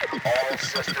All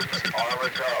systems are a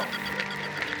go.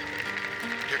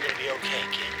 You're gonna be okay,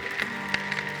 kid.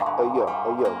 Hey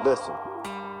yo, listen.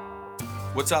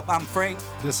 What's up? I'm Frank.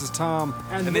 This is Tom.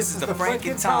 And this is the Frank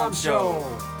and Tom Show.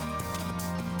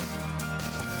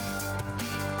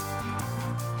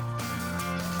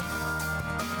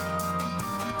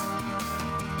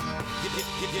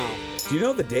 Do you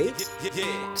know the date?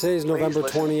 Today's November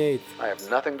listen. 28th. I have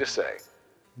nothing to say.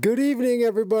 Good evening,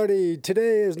 everybody.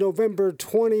 Today is November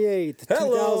 28th,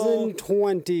 Hello.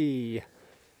 2020.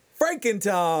 Frank and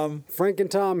Tom. Frank and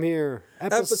Tom here.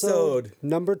 Episode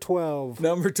number 12.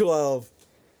 Number 12.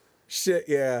 Shit,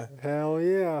 yeah. Hell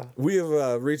yeah. We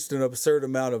have reached an absurd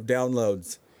amount of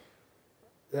downloads.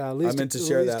 At least, I meant to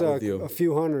share that with you. A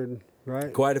few hundred,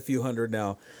 right? Quite a few hundred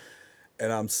now.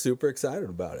 And I'm super excited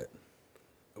about it.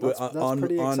 That's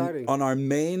pretty exciting. On our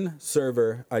main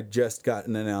server, I just got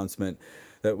an announcement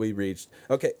that we reached.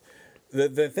 Okay,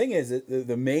 the thing is,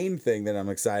 the main thing that I'm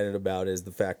excited about is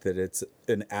the fact that it's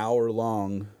an hour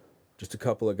long, just a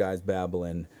couple of guys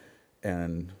babbling,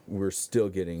 and we're still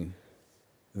getting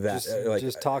that.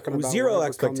 Just talking about zero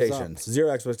whatever comes up. expectations. Zero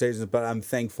expectations, but I'm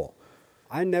thankful.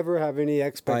 I never have any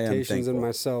expectations in thankful.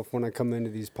 myself when I come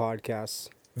into these podcasts.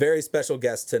 Very special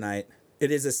guest tonight. It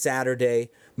is a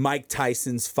Saturday. Mike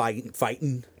Tyson's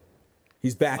fighting.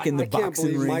 He's back in the I can't boxing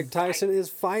believe ring. Mike Tyson is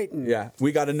fighting. Yeah,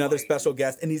 we got another special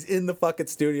guest, and he's in the fucking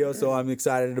studio, so I'm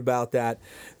excited about that.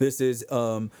 This is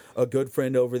a good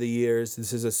friend over the years.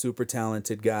 This is a super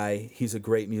talented guy. He's a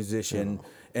great musician,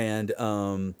 and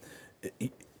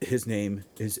his name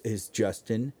is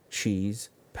Justin Cheez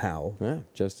Powell. Yeah,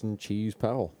 Justin Cheez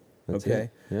Powell. That's Okay.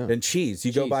 it. Yeah. And Cheez.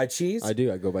 You go by Cheez? I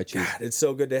do. I go by Cheez. God, it's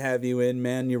so good to have you in,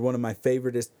 man. You're one of my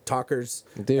favoriteest talkers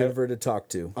ever to talk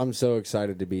to. I'm so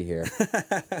excited to be here.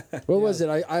 What was it?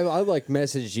 I like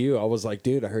messaged you. I was like,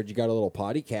 dude, I heard you got a little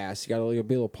podcast. You got to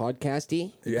be a little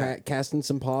podcasty? Yeah. Casting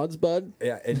some pods, bud?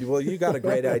 Yeah, and well, you got a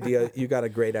great idea. You got a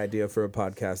great idea for a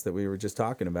podcast that we were just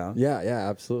talking about. Yeah,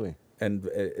 absolutely. And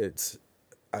it's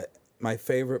my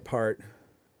favorite part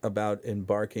about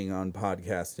embarking on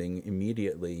podcasting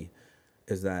immediately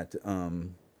is that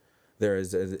there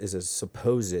is a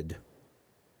supposed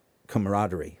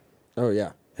camaraderie. Oh,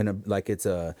 yeah. And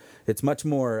it's much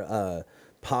more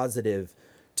positive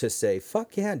to say,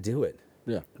 fuck yeah, do it.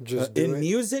 Yeah. Just do In it.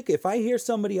 music, if I hear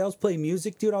somebody else play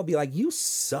music, dude, I'll be like, you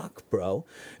suck, bro.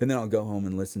 And then I'll go home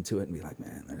and listen to it and be like,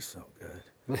 man, they're so good.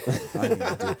 I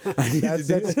need to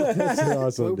do That's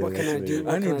awesome. What can I do?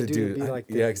 What I need can I to do do to be like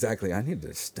yeah, that? exactly. I need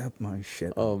to step my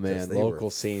shit. Oh, up, man, 'cause they local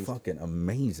were scenes. fucking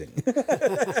amazing.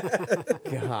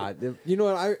 God, you know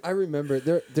what? I remember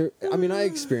there. I mean, I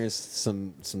experienced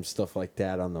some stuff like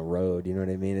that on the road. You know what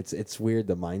I mean? It's weird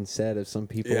the mindset of some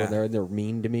people Yeah. when they're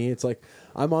mean to me. It's like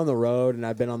I'm on the road and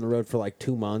I've been on the road for like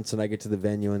 2 months, and I get to the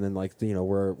venue and then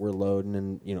we're loading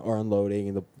and or unloading,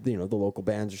 and the local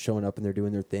bands are showing up and they're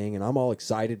doing their thing, and I'm all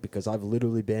excited because I've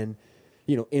literally been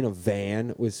in a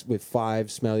van with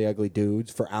 5 smelly, ugly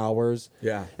dudes for hours.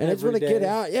 Yeah. And I just want to Every get day.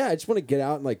 out. Yeah, I just want to get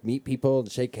out and like meet people and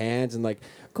shake hands and like,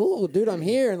 cool, dude, I'm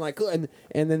here. And like, cool. And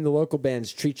then the local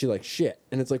bands treat you like shit.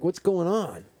 And it's like, what's going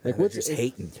on? Like, They're just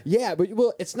hating. Yeah, but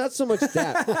it's not so much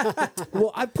that.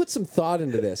 Well, I put some thought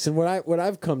into this, and what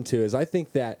I've come to is I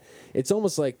think that it's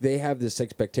almost like they have this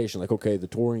expectation, like, okay, the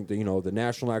touring, the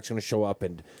national act's going to show up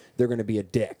and they're going to be a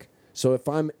dick. So if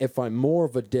I'm more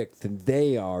of a dick than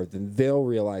they are, then they'll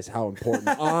realize how important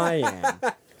I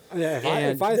am. Yeah,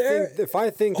 And if I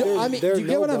think they're, I mean, they're do you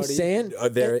get what I'm nobody- saying?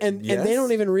 And yes. they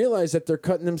don't even realize that they're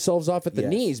cutting themselves off at the Yes.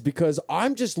 knees because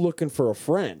I'm just looking for a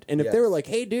friend. And if they were Yes. like,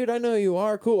 "Hey, dude, I know you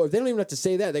are cool," or they don't even have to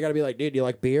say that. They got to be like, "Dude, do you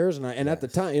like beers?" And at the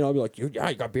time, I'll be like, "Yeah,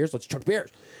 you got beers? Let's chug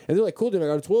beers." And they're like, "Cool, dude, I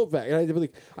got a 12-pack." And I'd be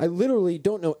like, I literally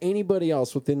don't know anybody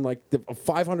else within like the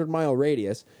 500-mile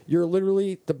radius. You're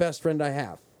literally the best friend I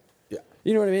have. Yeah.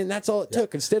 You know what I mean? That's all it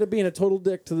took. Instead of being a total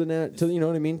dick to you know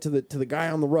what I mean, to the guy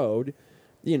on the road,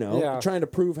 trying to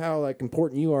prove how like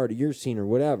important you are to your scene or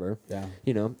whatever. Yeah.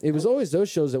 It was always those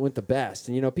shows that went the best.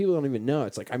 And people don't even know.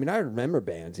 It's like, I mean, I remember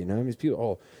bands, I mean,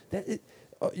 people,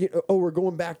 we're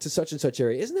going back to such and such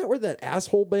area. Isn't that where that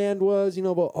asshole band was? But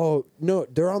oh no,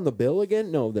 they're on the bill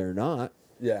again? No, they're not.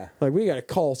 Yeah. Like, we got to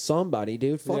call somebody,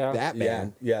 dude. Fuck Yeah. that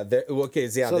band. Yeah. Okay.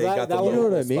 So So they got the that You know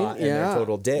local what I mean? spot and they're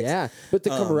total dicks. Yeah. But the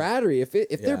camaraderie, if they're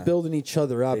yeah. building each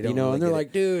other up, They don't and really they're get like,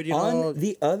 it. dude, On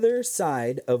the other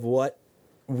side of what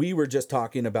we were just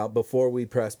talking about before we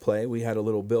press play, we had a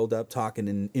little build up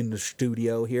talking in the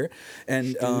studio here,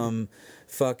 and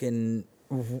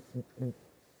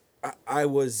I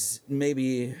was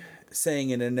maybe saying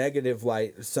in a negative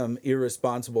light some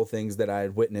irresponsible things that I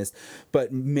had witnessed,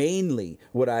 but mainly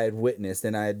what I had witnessed,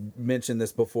 and I had mentioned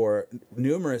this before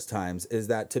numerous times, is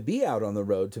that to be out on the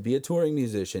road, to be a touring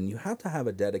musician, you have to have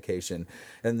a dedication.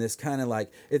 And this kind of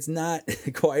like, it's not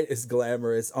quite as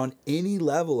glamorous on any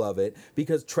level of it,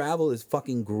 because travel is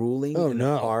fucking grueling and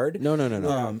hard.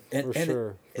 No.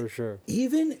 For sure.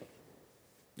 Even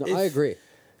I agree.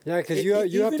 Yeah, because you have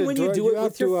even to when you do it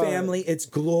with your to, family, it's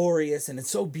glorious and it's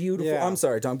so beautiful. Yeah. I'm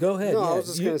sorry, Tom. Go ahead. No, Yeah, I was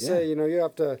just gonna say,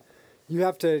 you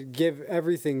have to give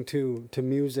everything to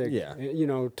music. Yeah.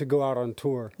 To go out on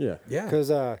tour. Yeah. Yeah. Because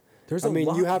There's I a mean,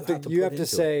 lot you have put to into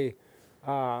say,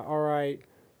 all right,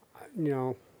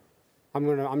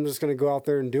 I'm just gonna go out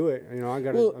there and do it. I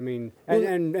gotta. Well,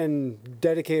 and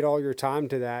dedicate all your time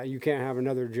to that. You can't have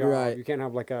another job. Right. You can't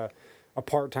have like a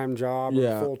part-time job or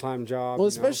Yeah. a full-time job. Well,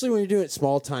 especially when you're doing it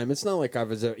small time. It's not like I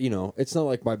was, it's not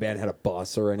like my band had a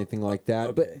bus or anything like that.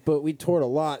 Okay. But we toured a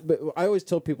lot. But I always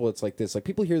tell people it's like this. Like,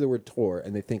 people hear the word tour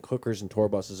and they think hookers and tour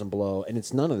buses and blow, and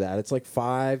it's none of that. It's like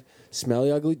 5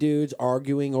 smelly, ugly dudes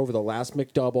arguing over the last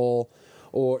McDouble.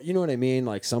 Or, you know what I mean?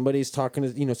 Like, somebody's talking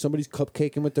to, somebody's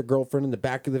cupcaking with their girlfriend in the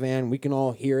back of the van. We can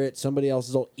all hear it. Somebody else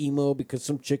is all emo because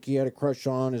some chick he had a crush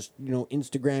on is,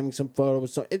 Instagramming some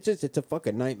photos. So it's a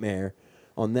fucking nightmare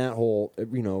on that whole,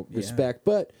 respect.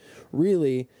 But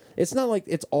really, it's not like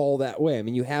it's all that way. I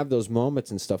mean, you have those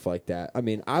moments and stuff like that. I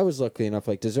mean, I was lucky enough,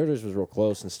 like, Deserters was real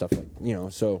close and stuff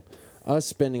like, so us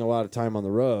spending a lot of time on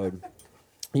the road,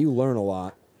 you learn a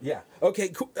lot. Yeah. Okay.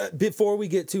 Cool. Before we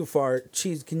get too far,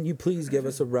 Cheez, can you please give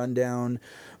us a rundown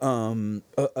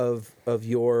of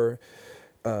your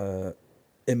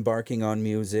embarking on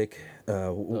music?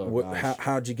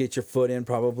 How'd you get your foot in?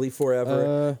 Probably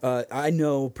forever. I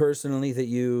know personally that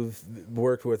you've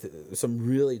worked with some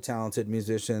really talented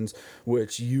musicians,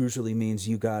 which usually means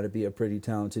you got to be a pretty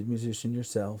talented musician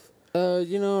yourself.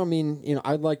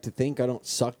 I'd like to think I don't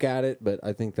suck at it, but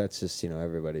I think that's just,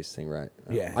 everybody's thing, right?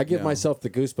 Yeah, I give no. myself the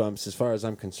goosebumps as far as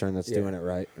I'm concerned. That's doing it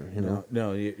right,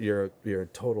 No, you're a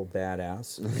total badass,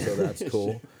 so that's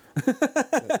cool.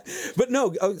 But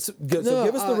no, so give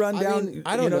us the rundown.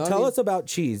 I don't know. Tell us about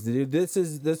Cheez, dude. This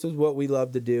is what we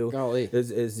love to do. Golly.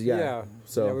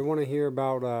 So we want to hear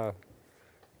about. I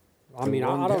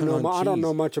rundown I don't on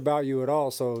know Cheez. much about you at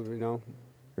all, so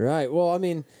Right. Well, I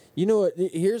mean, you know what?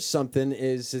 Here's something.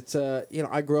 It's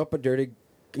I grew up a dirty,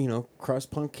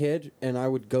 crust punk kid, and I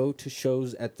would go to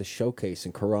shows at the Showcase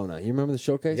in Corona. You remember the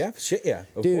Showcase? Yeah, shit, yeah,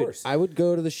 of Dude, course. I would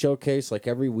go to the Showcase like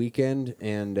every weekend,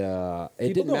 and it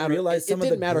People didn't don't matter. realize some it of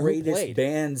didn't the matter who greatest played.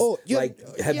 bands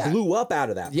had blew up out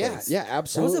of that place. Yeah,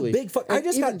 absolutely. That was a big fuck. I And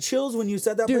just even- got chills when you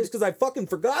said that Dude, place because I fucking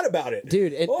forgot about it,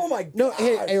 Dude, oh my god. No,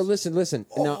 hey, listen.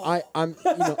 Now I'm,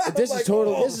 this like, is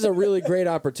total. oh. This is a really great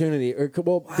opportunity.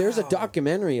 Well, there's a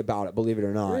documentary about it. Believe it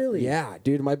or not. Really? Yeah,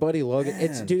 dude. My buddy Logan.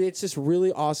 Man. It's this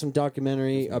really awesome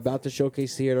documentary about the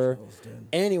Showcase Theater.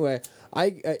 Anyway,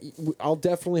 I'll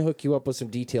definitely hook you up with some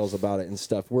details about it and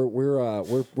stuff. We're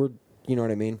you know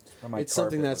what I mean? My It's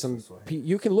something carpet that was this way.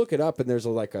 you can look it up, and there's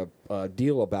a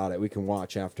deal about it we can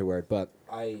watch afterward. But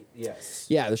Yes.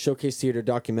 yeah, the Showcase Theater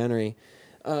documentary.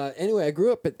 Anyway, I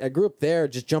grew up there,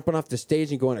 just jumping off the stage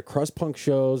and going to crust punk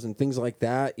shows and things like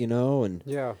that, and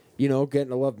getting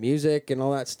to love music and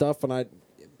all that stuff. And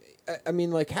I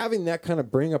mean, like, having that kind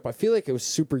of bring up, I feel like it was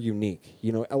super unique.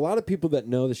 A lot of people that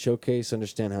know the Showcase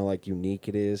understand how like unique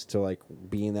it is to like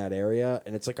be in that area,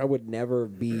 and it's like I would never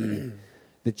be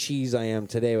the Cheez I am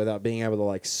today without being able to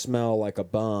like smell like a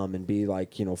bum and be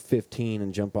like 15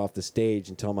 and jump off the stage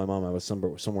and tell my mom I was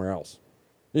somewhere else.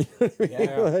 You know what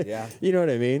I mean? Yeah. You know what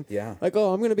I mean? Yeah. Like,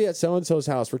 oh, I'm going to be at so-and-so's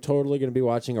house. We're totally going to be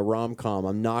watching a rom-com.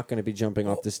 I'm not going to be jumping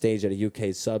off the stage at a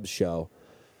UK subs show.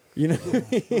 You know what I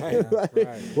mean?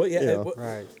 right. Well, yeah.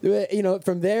 Right.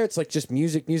 From there, it's like just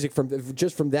music from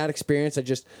that experience.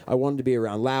 I wanted to be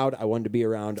around loud. I wanted to be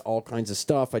around all kinds of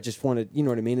stuff. I just wanted, you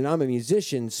know what I mean? And I'm a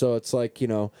musician, so it's like,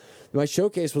 my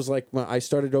Showcase was like, I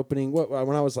started opening,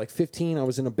 when I was like 15, I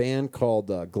was in a band called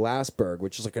Glassberg,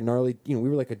 which is like a gnarly, we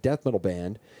were like a death metal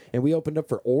band, and we opened up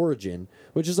for Origin,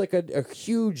 which is like a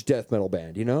huge death metal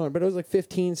band, but it was like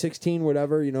 15, 16,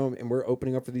 whatever, and we're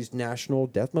opening up for these national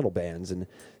death metal bands, and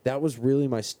that was really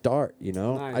my start,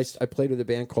 Nice. I played with a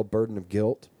band called Burden of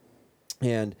Guilt,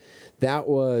 and that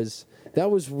was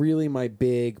really my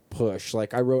big push.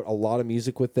 Like, I wrote a lot of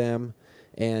music with them.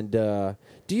 And are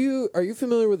you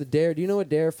familiar with Adair? Do you know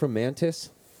Adair from Mantis?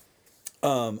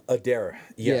 Adair.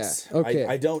 Yes. Yeah, okay.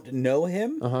 I don't know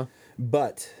him, Uh-huh.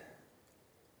 but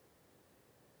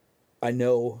I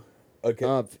know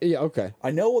Okay. Yeah. Okay. I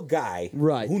know a guy,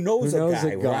 Right. who knows, Who knows a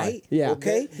a guy, guy. right? Yeah.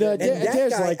 Okay. No, and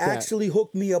Adair's that guy like that. actually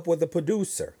hooked me up with a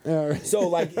producer. Right. So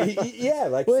like, yeah,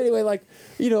 like. Well, anyway, like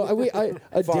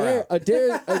Far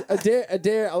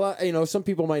Adair. A lot, some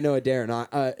people might know Adair and I.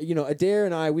 Adair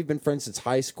and I, we've been friends since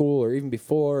high school or even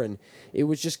before, and it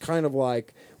was just kind of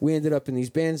like we ended up in these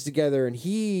bands together, and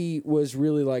he was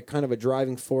really like kind of a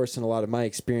driving force in a lot of my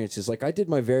experiences. Like I did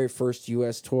my very first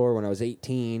U.S. tour when I was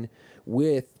 18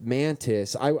 with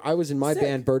Mantis. I was in my Sick.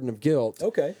 band Burden of Guilt.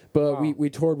 Okay. But we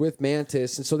toured with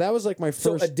Mantis, and so that was like my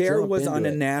So first. Adair jump was into on a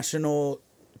it. national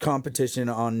competition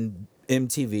on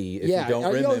MTV. If Yeah. you don't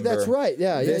Oh, remember, that's right.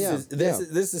 Yeah, this yeah, is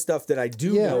this is stuff that I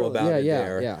do Yeah, know about yeah,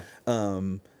 Adair.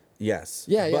 Yes.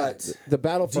 Yeah, yeah. But The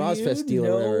Battle for Ozfest deal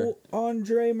or whatever. know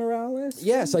Andre Morales?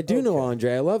 Yes, I do know Okay.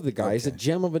 Andre. I love the guy. He's a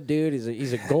gem of a dude.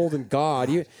 He's a golden god.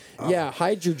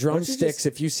 Hide your drumsticks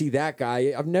if you see that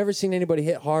guy. I've never seen anybody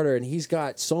hit harder, and he's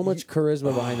got so much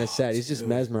charisma behind the set. He's just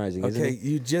mesmerizing. Isn't Okay, he?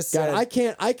 you just God,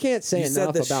 said I can't say you said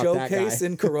enough the about that guy. showcase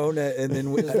in Corona, and then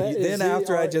is he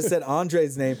after I all- just said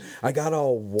Andre's name, I got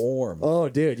all warm. Oh,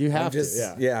 dude, you have just,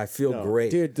 to. yeah, I feel great,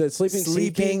 Dude, the Sleeping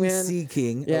Sea King, man. Sea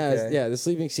King. Yeah, okay. yeah. The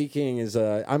Sleeping Sea King is.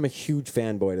 I'm a huge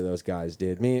fanboy to those guys,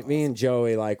 dude. Me and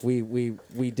Joey, like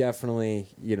we definitely,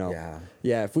 yeah.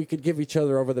 If we could give each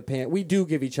other over the pants, we do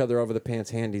give each other over the pants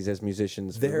handies as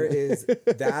musicians.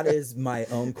 That is my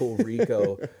Uncle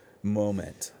Rico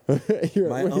moment.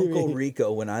 My Uncle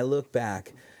Rico, when I look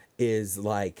back, is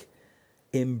like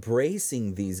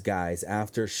embracing these guys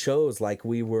after shows. Like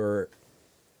we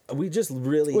just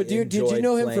really. Well, dude, did you enjoyed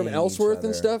know him from playing each Ellsworth and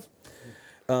other. stuff?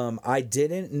 I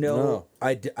didn't know.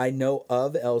 No. I know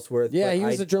of Ellsworth. Yeah, but he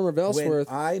was the drummer of Ellsworth.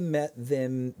 When I met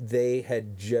them, they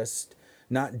had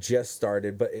not just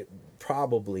started, but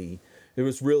it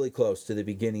was really close to the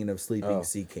beginning of Sleeping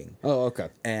Sea King. Oh, okay.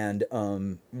 And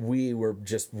we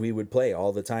would play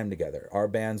all the time together. Our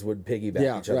bands would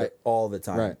piggyback each other right. all the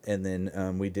time. Right. And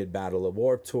then we did Battle of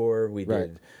Warped Tour. We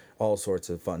did all sorts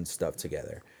of fun stuff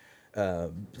together.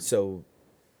 So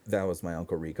that was my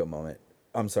Uncle Rico moment.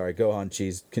 I'm sorry. Go on,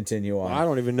 Cheese. Continue on. I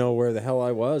don't even know where the hell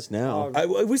I was now.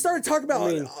 We started talking about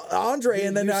Andre,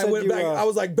 and then you I said went back. I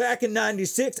was like, back in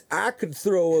 '96, I could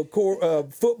throw a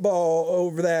football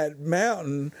over that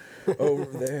mountain over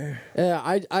there. Yeah,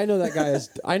 I know that guy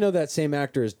I know that same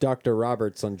actor as Dr.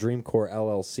 Roberts on Dreamcore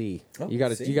LLC. You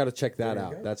got to check that There you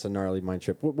out. go. That's a gnarly mind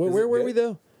trip. Where were good? we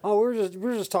though? Oh, we're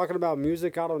just talking about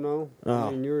music. I don't know.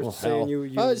 I mean, you were saying hell.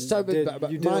 you I was just talking did,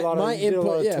 about you did a lot of, my you did a lot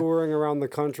input, of yeah. touring around the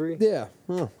country. Yeah.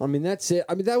 Well, I mean, that's it.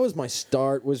 I mean, that was my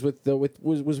start. Was with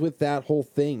that whole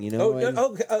thing, and-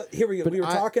 Here we go. but We were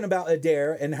talking about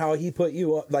Adair and how he put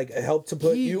you on, like helped to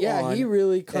put you on. he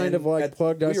really kind of And like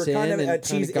plugged us we were in kind of and at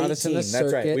kind Cheese of got us in the 18.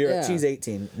 circuit. That's right. We were at yeah. Cheese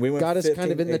 18. We went Got us 15,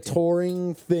 kind of in the 18.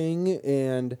 touring thing,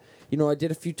 and I did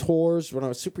a few tours when I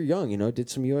was super young. Did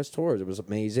some U.S. tours. It was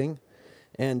amazing.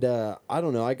 And I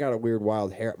don't know. I got a weird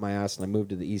wild hair up my ass, and I moved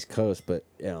to the East Coast. But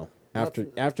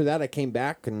after that, I came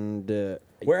back, and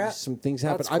Where at? some things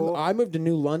happened. That's cool. I moved to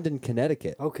New London,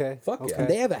 Connecticut. Okay. Fuck yeah. okay. And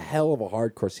they have a hell of a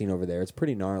hardcore scene over there. It's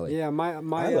pretty gnarly. Yeah, my I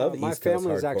love my East Coast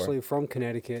family is hardcore. actually from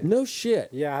Connecticut. No shit.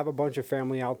 Yeah, I have a bunch of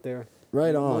family out there.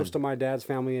 Right on. Most of my dad's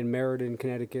family in Meriden,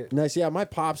 Connecticut. Nice. Yeah, my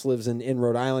pops lives in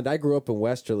Rhode Island. I grew up in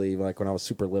Westerly, like when I was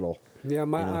super little. Yeah,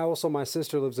 my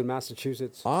sister lives in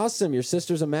Massachusetts. Awesome. Your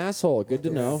sister's a masshole. Good to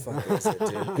know. Fuck is it,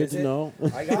 dude? Good to know.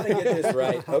 I gotta get this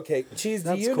right. Okay, Cheese. Do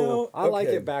That's you cool. know? I like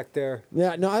okay. it back there.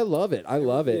 Yeah, no, I love it. I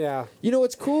love it. Yeah.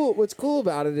 What's cool? What's cool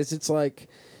about it is it's like,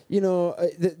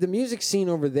 the music scene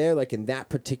over there, like in that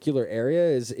particular area,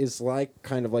 is like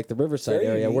kind of like the Riverside Very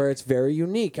area unique. where it's very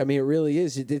unique. I mean, it really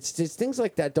is. It's things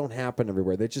like that don't happen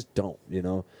everywhere. They just don't.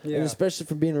 Yeah. And especially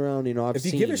from being around. I've If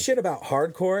you seen. give a shit about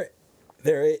hardcore,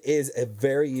 there is a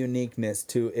very uniqueness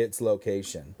to its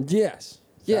location. Yes.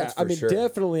 Yeah, That's I for mean, sure.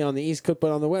 definitely on the East Coast,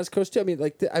 but on the West Coast too.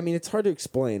 I mean, it's hard to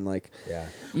explain. Like, Yeah.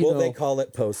 you Well, know- they call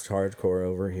it post-hardcore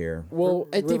over here. well,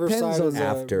 it depends on. is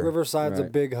After. Riverside's a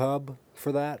Right. big hub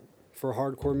for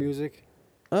hardcore music.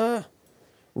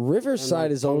 Riverside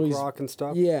And, is punk always rock and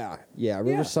stuff. Yeah.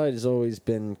 Riverside has always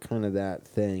been kind of that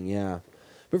thing. Yeah.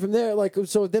 But from there,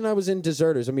 so then I was in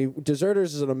Deserters. I mean,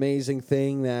 Deserters is an amazing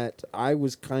thing that I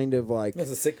was kind of like It's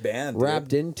a sick band. dude.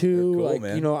 wrapped into. They're cool,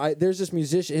 man. There's this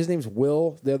musician. His name's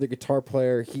Will, the other guitar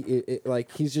player.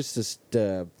 He's just this.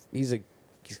 He's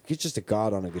just a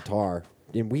god on a guitar.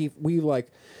 And we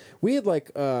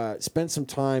had spent some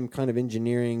time kind of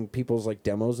engineering people's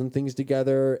demos and things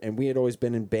together, and we had always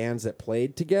been in bands that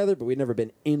played together, but we'd never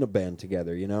been in a band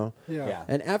together, Yeah.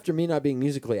 And after me not being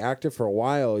musically active for a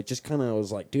while, it just kind of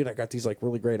was like, dude, I got these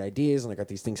really great ideas, and I got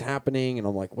these things happening, and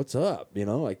I'm like, what's up?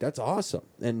 That's awesome.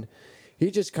 And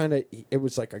he just kind of, it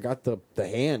was like I got the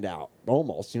hand out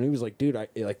almost. You know, he was like, dude,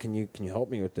 can you help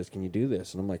me with this? Can you do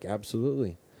this? And I'm like,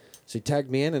 absolutely. So he tagged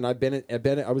me in, and I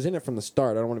was in it from the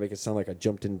start. I don't want to make it sound like I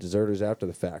jumped in Deserters after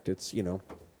the fact. It's, you know,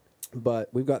 but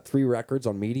we've got 3 records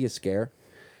on Media Scare,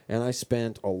 and I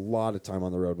spent a lot of time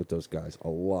on the road with those guys. A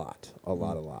lot.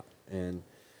 And,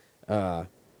 I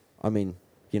mean,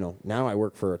 you know, now I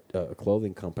work for a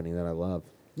clothing company that I love.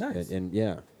 Nice. And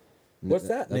yeah. What's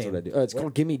that That's name? what I do. It's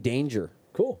called Gimme Danger.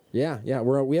 Cool. Yeah.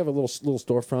 We have a little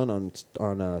storefront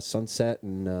on Sunset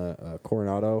and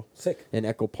Coronado. Sick. In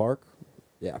Echo Park.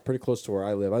 Yeah, pretty close to where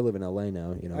I live. I live in LA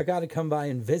now, you know. I got to come by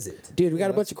and visit. Dude, we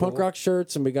got a bunch of cool. punk rock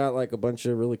shirts, and we got like a bunch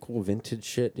of really cool vintage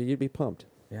shit. Dude, you'd be pumped.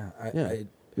 Yeah.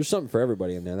 There's something for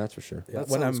everybody in there, that's for sure. That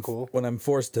when sounds I'm cool. when I'm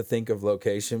forced to think of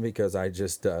location because I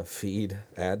just feed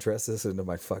addresses into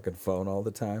my fucking phone all the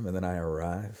time, and then I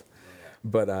arrive.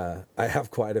 But I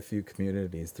have quite a few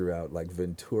communities throughout, like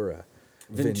Ventura.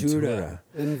 In Ventura,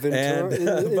 And,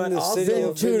 in but the also city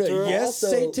of Ventura, Ventura. yes,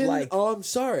 Also, Satan. like- Oh, I'm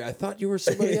sorry. I thought you were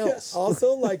somebody else.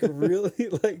 also like really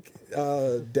like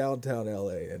downtown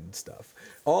LA and stuff.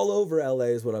 All over LA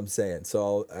is what I'm saying.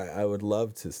 So I would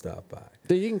love to stop by.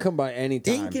 Dude, you can come by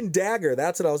anytime. Ink and Dagger.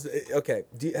 That's what I was. Okay.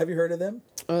 Have you heard of them?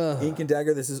 Ink and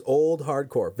Dagger. This is old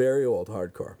hardcore. Very old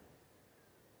hardcore.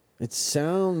 It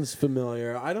sounds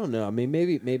familiar. I don't know. I mean,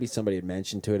 maybe somebody had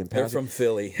mentioned to it in They're passing. from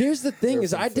Philly. Here's the thing: They're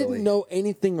is from I Philly. didn't know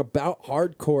anything about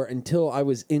hardcore until I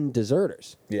was in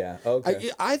Deserters. Yeah. Okay.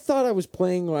 I thought I was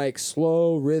playing like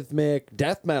slow, rhythmic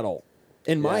death metal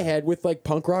in my Yeah. head with like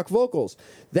punk rock vocals.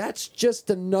 That's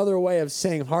just another way of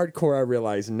saying hardcore. I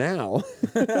realize now.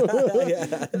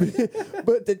 Yeah.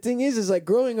 But the thing is like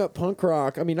growing up punk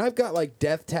rock. I mean, I've got like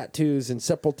death tattoos and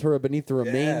Sepultura Beneath the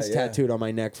Remains yeah. tattooed on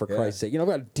my neck. For Christ's sake, you know, I've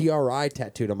got DRI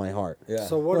tattooed on my heart. Yeah.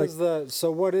 So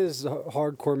what is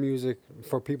hardcore music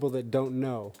for people that don't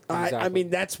know? I exactly? mean,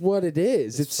 that's what it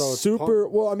is. It's So it's super.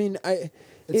 Well, I mean,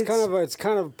 it's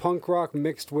kind of punk rock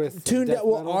mixed with tuned death out.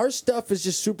 Well, metal. our stuff is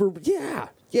just super. Yeah.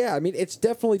 I mean, it's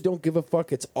definitely don't give a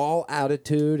fuck. It's all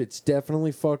attitude. It's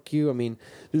definitely fuck you. I mean,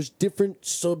 there's different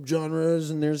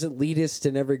subgenres and there's elitists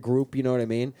in every group. You know what I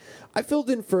mean? I filled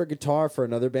in for a guitar for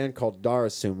another band called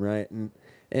Darasum, right?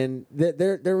 And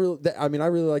they're real. I mean, I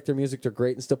really like their music. They're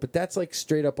great and stuff. But that's like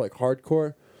straight up like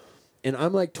hardcore. And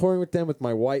I'm like touring with them with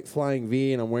my white Flying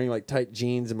V, and I'm wearing like tight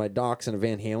jeans and my Docs and a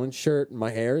Van Halen shirt, and my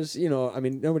hair's, you know, I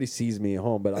mean, nobody sees me at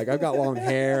home, but like I've got long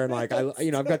hair and like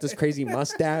I've got this crazy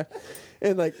mustache,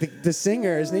 and like the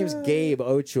singer, his name's Gabe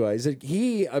Ochoa.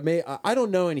 I don't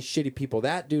know any shitty people.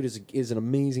 That dude is an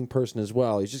amazing person as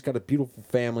well. He's just got a beautiful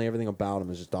family. Everything about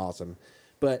him is just awesome.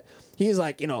 But he's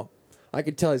like, you know, I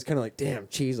could tell he's kind of like, damn,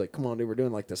 Cheez, like, come on, dude, we're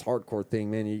doing like this hardcore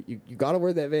thing, man. You gotta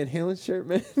wear that Van Halen shirt,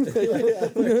 man. You know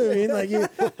what I mean?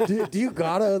 Like, do you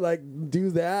gotta like do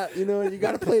that? You know, you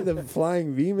gotta play the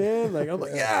Flying V, man. Like, I'm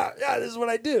like, yeah, this is what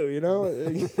I do. You know,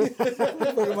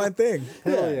 Look at my thing.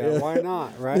 Hell yeah, why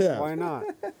not? Right? Yeah. Why not?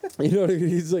 you know what I mean?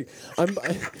 He's like,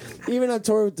 even on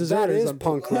tour with That Deserters, is I'm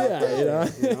punk rock. Yeah, you know.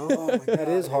 You know? That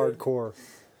is hardcore.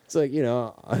 It's like, you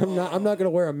know, I'm not gonna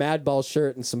wear a Madball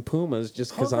shirt and some Pumas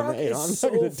just because Punk I'm rock you know, I'm is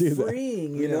not gonna so do that.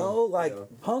 freeing, you know? Like,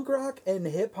 punk rock and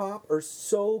hip hop are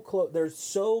so close. They're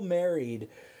so married.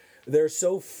 They're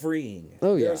so freeing.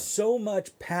 Oh, yeah. There's so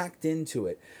much packed into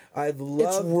it. I've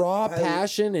loved... It's raw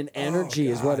passion and energy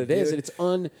is what God, it is. dude.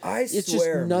 And it's I it's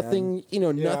swear, just nothing, man. you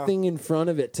know, Yeah. nothing in front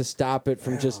of it to stop it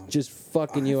from just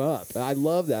fucking you up. I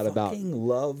love that about fucking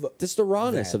love just the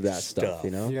rawness that of that stuff, you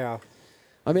know? Yeah.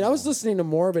 I mean, I was listening to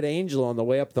Morbid Angel on the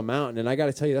way up the mountain, and I got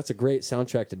to tell you, that's a great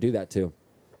soundtrack to do that too.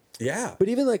 Yeah. But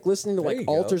even like listening to There like you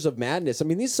go. Altars of Madness, I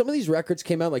mean, some of these records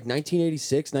came out like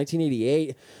 1986,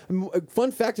 1988. A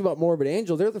fun fact about Morbid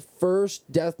Angel, they're the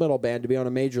first death metal band to be on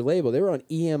a major label. They were on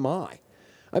EMI.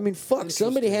 I mean, fuck,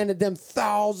 somebody handed them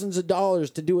thousands of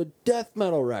dollars to do a death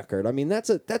metal record. I mean,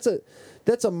 that's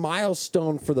a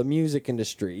milestone for the music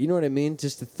industry. You know what I mean?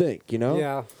 Just to think, you know?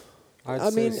 Yeah.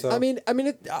 I mean,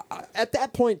 at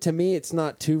that point, to me, it's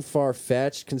not too far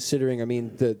fetched, considering. I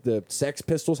mean, the Sex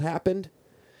Pistols happened.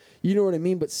 You know what I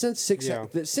mean? But since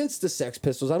the Sex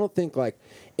Pistols, I don't think like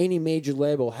any major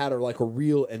label had like a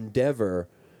real endeavor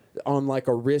on like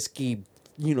a risky,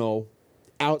 you know,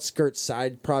 outskirts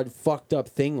side prod fucked up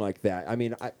thing like that. I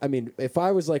mean, if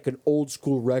I was like an old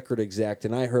school record exec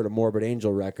and I heard a Morbid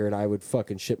Angel record, I would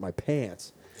fucking shit my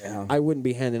pants. Yeah. I wouldn't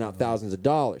be handing out thousands of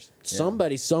dollars.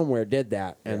 Somebody somewhere did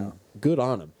that, and good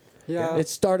on them. Yeah. It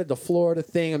started the Florida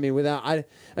thing. I mean,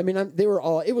 they were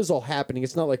all. It was all happening.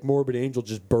 It's not like Morbid Angel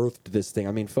just birthed this thing.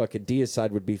 I mean, fucking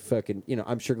Deicide would be fucking. You know,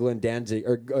 I'm sure Glenn Danzig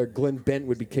or Glenn Bent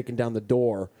would be kicking down the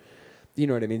door. You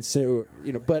know what I mean? So,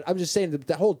 but I'm just saying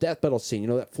that whole death metal scene,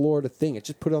 that Florida thing, it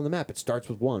just put it on the map. It starts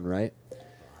with one, right?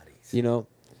 You know?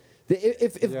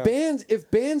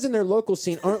 If bands in their local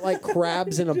scene aren't like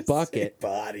crabs in a bucket,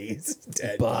 Bodies,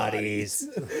 dead bodies.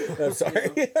 I'm sorry.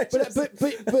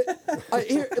 but I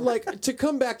hear, like, to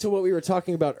come back to what we were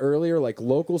talking about earlier, like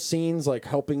local scenes, like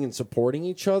helping and supporting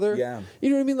each other. Yeah. You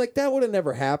know what I mean? Like that would have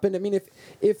never happened. I mean,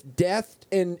 if Death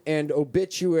and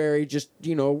Obituary just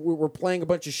were playing a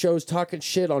bunch of shows talking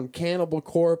shit on Cannibal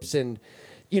Corpse and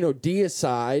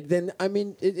Deicide, then I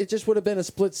mean it just would have been a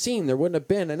split scene. There wouldn't have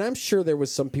been, and I'm sure there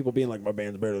was some people being like, my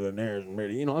band's better than theirs,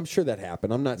 and I'm sure that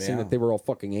happened. I'm not saying that they were all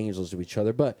fucking angels to each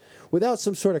other, but without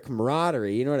some sort of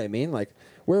camaraderie, you know what I mean? Like,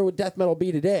 where would death metal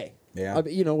be today? Yeah. I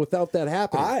mean, without that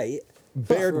happening. I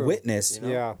bared witness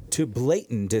to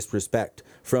blatant disrespect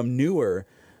from newer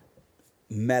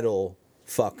metal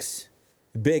fucks.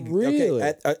 Big, Really?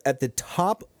 okay, at the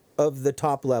top of the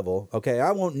top level. Okay,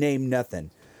 I won't name nothing.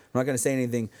 I'm not going to say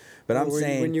anything, but I'm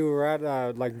saying when you were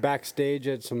at like backstage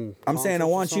at some. I'm saying I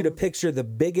want you to something? picture the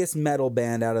biggest metal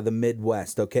band out of the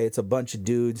Midwest, okay? It's a bunch of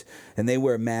dudes, and they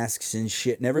wear masks and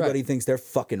shit, and everybody Right. thinks they're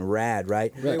fucking rad,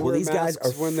 right? They Well, wear these guys are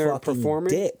masks when they're fucking performing?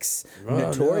 dicks, Oh,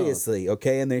 notoriously,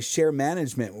 okay? And they share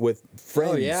management with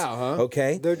friends, yeah, huh?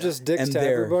 okay? They're just dicks And to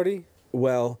they're- everybody.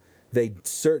 Well, they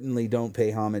certainly don't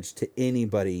pay homage to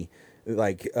anybody,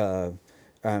 like,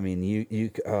 I mean, you.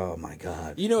 Oh my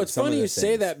God! It's Some of funny the you say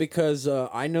things. that because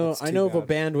I know That's I too know of a bad.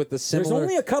 band with a There's similar.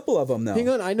 only a couple of them, though. Hang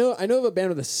on, I know of a band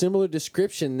with a similar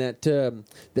description that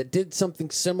did something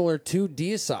similar to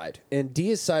Deicide, and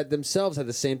Deicide themselves had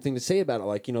the same thing to say about it.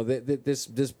 Like, this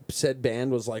said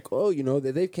band was like, oh,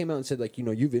 they came out and said like,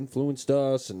 you've influenced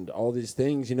us and all these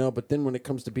things, but then when it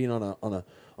comes to being on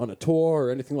a tour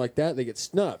or anything like that, they get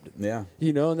snubbed. Yeah.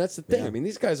 And that's the thing. Yeah. I mean,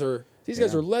 these guys are Yeah.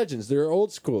 legends. They're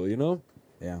old school,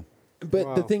 Yeah.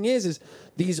 But the Wow. thing is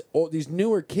these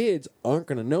newer kids aren't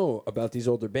going to know about these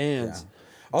older bands.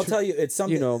 I'll tell you, it's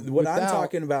something. What I'm without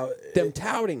talking about. them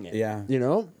touting it. Yeah.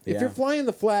 If Yeah. you're flying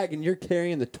the flag and you're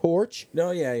carrying the torch, No,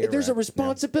 yeah, you're there's a right.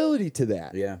 responsibility to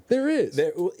that. Yeah. There is.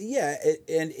 And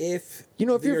if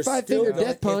If you're Five still Finger going-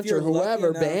 Death if Punch you're or whoever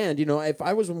lucky enough- band, if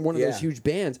I was in one of Yeah. those huge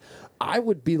bands, I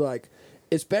would be like,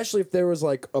 especially if there was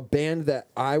like a band that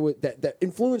I would that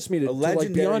influenced me to like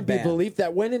legendary beyond band. belief,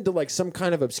 that went into like some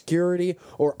kind of obscurity,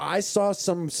 or I saw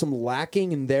some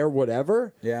lacking in their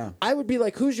whatever. Yeah. I would be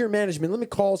like, who's your management? Let me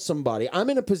call somebody. I'm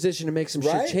in a position to make some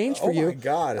Right? shit change for Oh you. my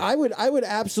God. I would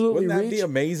absolutely Wouldn't that reach. be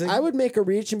amazing? I would make a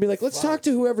reach and be like, let's talk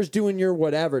to whoever's doing your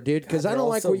whatever, dude, because God, I they're don't all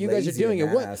like so what you guys are lazy in doing. And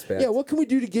that what aspect. yeah, what can we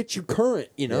do to get you current,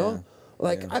 Yeah.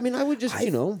 Like, Yeah. I mean, I would just,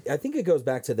 I think it goes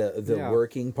back to the Yeah.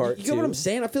 working part you too. get what I'm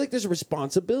saying? I feel like there's a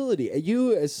responsibility.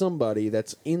 You, as somebody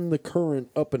that's in the current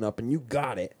up and up, and you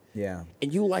got it, Yeah.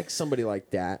 and you like somebody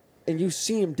like that, and you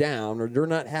see them down, or they're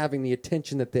not having the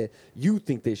attention that you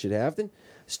think they should have, then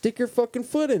stick your fucking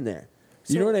foot in there.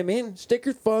 You know what I mean? Stick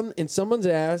your thumb in someone's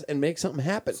ass and make something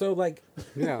happen. So like,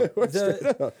 Yeah.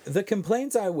 the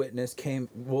complaints I witnessed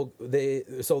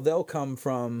they'll come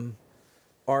from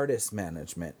artist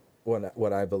management.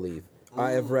 What I believe.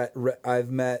 I have I've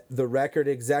met the record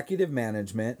executive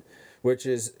management, which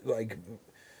is like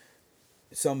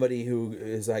somebody who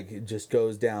is like just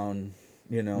goes down,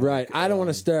 right. I don't want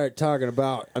to start talking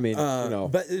about, I mean,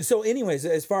 But so, anyways,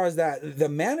 as far as that, the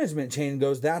management chain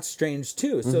goes, that's strange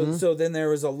too. So, so then there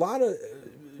was a lot of,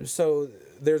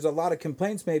 there's a lot of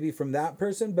complaints maybe from that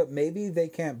person, but maybe they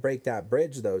can't break that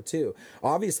bridge though too.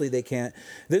 Obviously, they can't.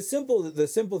 The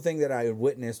simple thing that I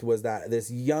witnessed was that this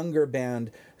younger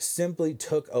band simply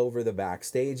took over the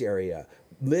backstage area,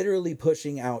 literally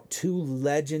pushing out two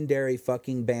legendary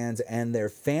fucking bands and their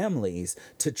families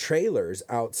to trailers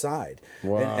outside.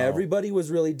 Wow. And everybody was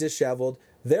really disheveled.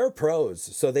 They're pros,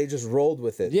 so they just rolled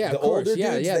with it. yeah, the of course. older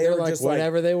Yeah, dudes, yeah. they They're were like, just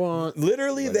whatever they want.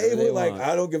 Literally, Whatever they they were like, want.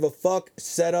 I don't give a fuck,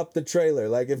 set up the trailer.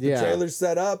 Like, if the Yeah. trailer's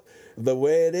set up the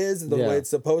way it is, the Yeah. way it's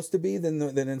supposed to be, then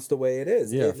it's the way it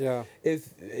is. Yeah.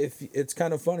 If it's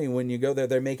kind of funny when you go there,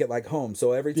 they make it like home.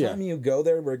 So every Yeah. time you go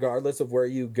there, regardless of where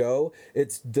you go,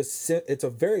 it's a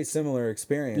very similar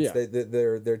experience. Yeah.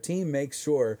 Their team makes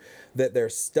sure that their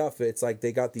stuff, it's like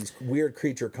they got these weird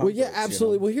creature Well, comforts. yeah,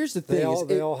 absolutely. Well, here's the thing.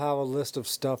 They all have a list of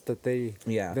stuff that they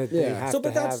Yeah. that Yeah. they have So, to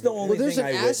but that's have. the only Well, there's thing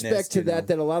an I aspect witnessed, to you know?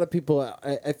 that a lot of people,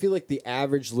 I feel like the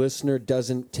average listener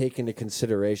doesn't take into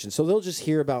consideration. So they'll just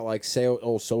hear about, like, say,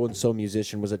 oh, so-and-so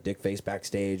musician was a dick face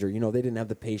backstage, or, they didn't have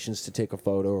the patience to take a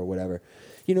photo or whatever.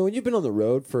 When you've been on the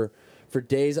road for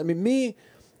days,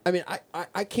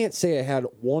 I can't say I had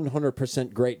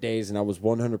 100% great days and I was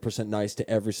 100% nice to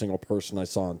every single person I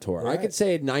saw on tour. I Right. could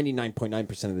say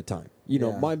 99.9% of the time. You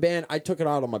know, Yeah. my band, I took it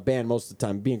out on my band most of the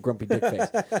time, being grumpy dick face.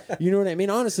 You know what I mean?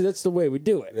 Honestly, that's the way we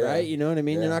do it, right? You know what I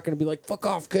mean? Yeah. You're not going to be like, fuck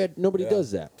off, kid. Nobody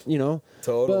does that, you know?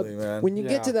 Totally, but man. When you Yeah.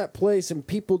 get to that place and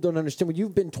people don't understand, when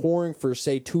you've been touring for,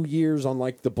 say, 2 years on,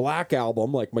 like, the Black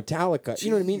Album, like Metallica, you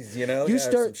know what I mean? Jeez, you know? You Yeah,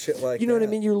 start, some shit like you know what I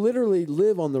that. mean? You literally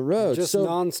live on the road. Just so,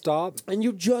 nonstop. and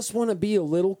you just want to be a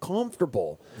little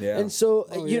comfortable. Yeah. And so,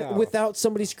 Oh, you yeah. without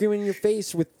somebody screaming in your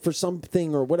face for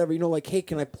something or whatever, you know, like, hey,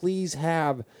 can I please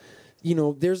have, you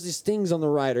know, there's these things on the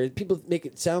rider. People make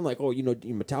it sound like, oh, you know,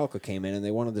 Metallica came in and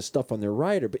they wanted this stuff on their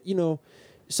rider. But, you know,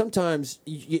 sometimes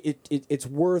it's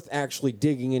worth actually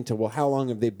digging into, well, how long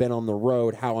have they been on the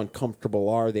road? How uncomfortable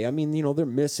are they? I mean, you know, they're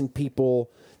missing people.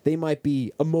 They might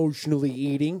be emotionally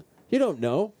eating. You don't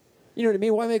know. You know what I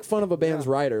mean? Why make fun of a band's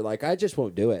rider? Like, I just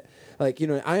won't do it. Like, you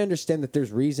know, I understand that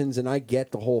there's reasons, and I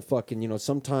get the whole fucking, you know,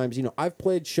 sometimes, you know, I've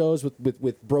played shows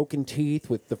with broken teeth,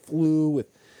 with the flu, with,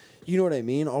 you know what I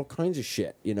mean? All kinds of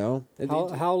shit, you know?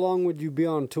 How long would you be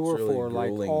on tour It's really for? Like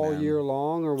grueling, all man. year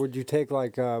long, or would you take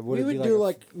like would we it would be do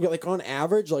like like on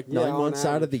average, like Yeah, 9 on months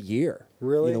out of the year.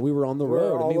 Really? You know, we were on the We're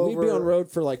road. I mean, all we'd be on over- road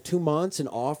for like 2 months and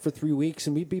off for 3 weeks,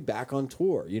 and we'd be back on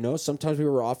tour. You know, sometimes we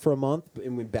were off for a month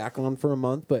and we'd back on for a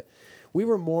month, but we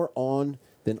were more on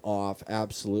than off.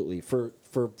 Absolutely, for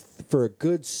a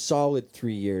good solid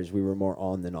 3 years, we were more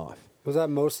on than off. Was that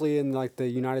mostly in like the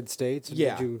United States? Or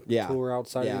Yeah, Did you yeah, tour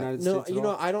outside yeah. the United no, States? at you know,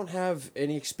 all? I don't have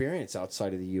any experience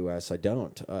outside of the U.S. I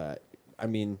don't. I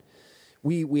mean,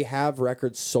 we have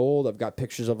records sold. I've got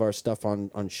pictures of our stuff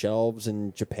on shelves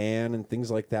in Japan and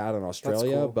things like that in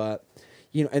Australia. cool. But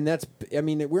you know, and that's, I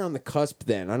mean, we're on the cusp.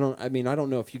 Then I don't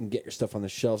know if you can get your stuff on the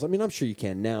shelves. I mean, I'm sure you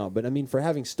can now, but I mean, for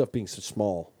having stuff being so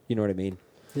small, you know what I mean?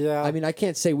 Yeah. I mean, I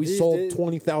can't say we These sold days-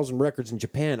 20,000 records in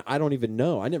Japan. I don't even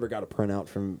know. I never got a printout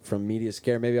from Media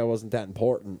Scare. Maybe I wasn't that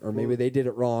important, or maybe they did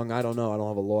it wrong. I don't know. I don't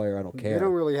have a lawyer. I don't care. They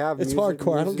don't really have. It's music,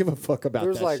 hardcore. I don't music- give a fuck about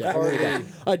There's that like shit. I really hardly-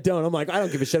 don't. I don't. I'm like, I don't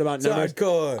give a shit about It's numbers.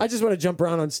 hardcore. I just want to jump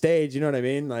around on stage. You know what I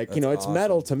mean? Like, you That's know, it's awesome.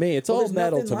 metal to me. It's Well, all there's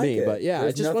metal nothing to me. like it. But yeah, I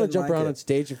There's just want to nothing jump like around it. on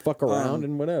stage and fuck around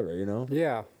and whatever, you know?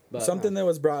 Yeah. But, Something that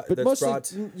was brought. But that's mostly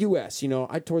brought. U.S. You know,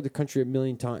 I toured the country a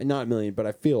million times, not a million, but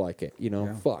I feel like it. You know,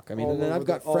 Yeah. fuck. I mean, All and then over I've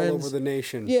got all friends over the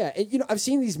nation. Yeah, and, you know, I've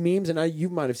seen these memes, and you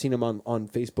might have seen them on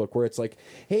Facebook, where it's like,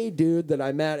 "Hey, dude, that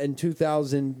I met in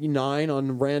 2009 on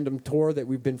a random tour that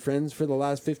we've been friends for the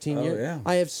last 15 Oh, years." yeah.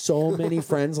 I have so many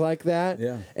friends like that,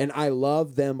 Yeah. and I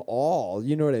love them all.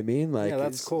 You know what I mean? Like, Yeah,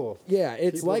 that's it's- cool. Yeah,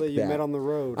 it's People like that you met on the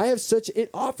road. I have such. It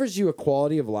offers you a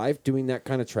quality of life doing that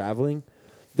kind of traveling.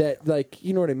 That, like,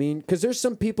 you know what I mean? Because there's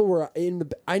some people where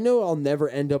I know I'll never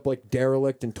end up like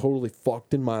derelict and totally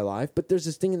fucked in my life, but there's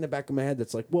this thing in the back of my head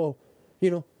that's like, well,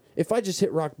 you know, if I just hit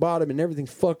rock bottom and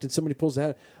everything's fucked and somebody pulls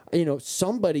out, you know,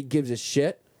 somebody gives a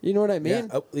shit. You know what I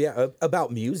mean?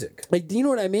 About music. Like, do you know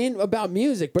what I mean about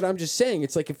music? But I'm just saying,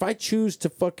 it's like if I choose to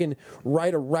fucking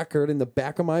write a record in the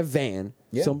back of my van,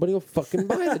 Yeah. somebody will fucking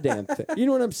buy the damn thing. You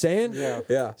know what I'm saying?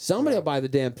 Yeah. Somebody will buy the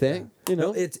damn thing. You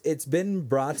know? No, it's been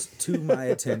brought to my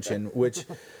attention, which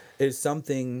is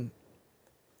something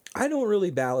I don't really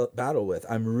battle with.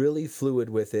 I'm really fluid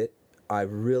with it. I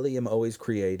really am always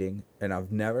creating, and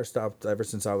I've never stopped ever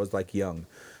since I was like young.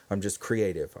 I'm just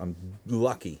creative. I'm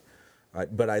lucky.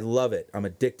 But I love it. I'm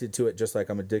addicted to it, just like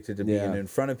I'm addicted to being Yeah. in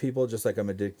front of people, just like I'm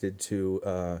addicted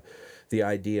to the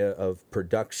idea of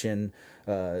production.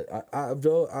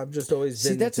 I've just always See,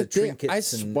 been that's into the thing. trinkets I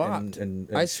and- swapped. and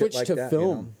I shit switched like to that,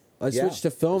 film. you know? I Yeah. switched to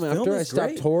film after I is stopped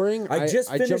great. touring. I just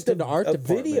finished jumped into art a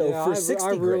department. video Yeah, for I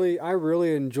 60 I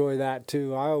really enjoy that too.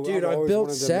 Dude, I've I always built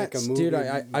wanted sets. to make a movie, Dude,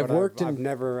 I've but worked in- I've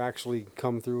never actually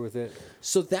come through with it.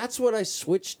 So that's what I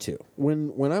switched to.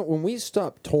 When we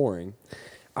stopped touring,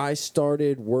 I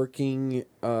started working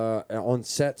on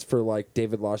sets for like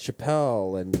David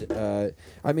LaChapelle, and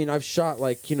I mean, I've shot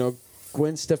like, you know,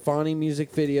 Gwen Stefani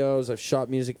music videos. I've shot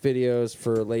music videos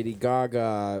for Lady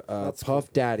Gaga,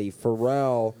 Puff Daddy,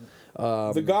 Pharrell.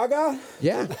 The Gaga?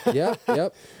 Yeah,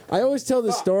 yep. I always tell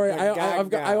this story.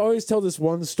 The I always tell this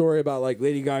one story about like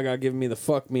Lady Gaga giving me the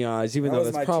fuck me eyes, even That though was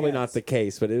that's my probably chance. not the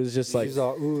case. But it was just like, She's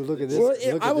all, ooh, look at this. well,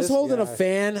 look I at was this holding a guy."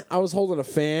 fan. I was holding a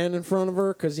fan in front of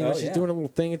her because you know Oh, she's yeah. doing a little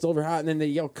thing. It's over hot, and then they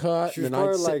yell cut, She was and then I'd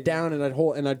probably sit like- down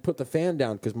and I'd put the fan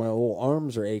down because my little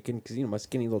arms are aching because you know my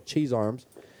skinny little cheese arms.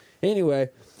 Anyway,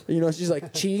 you know she's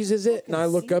like, "Cheese, is it?" And I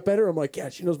look up at her. I'm like, "Yeah,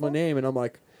 she knows my name." And I'm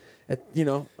like, you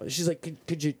know, she's like,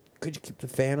 "Could you keep the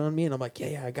fan on me?" And I'm like,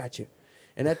 "Yeah, I got you."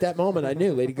 And at that moment, I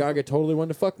knew Lady Gaga totally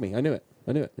wanted to fuck me. I knew it.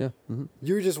 I knew it. Yeah.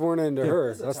 You just weren't into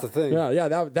her. That's the thing. Yeah.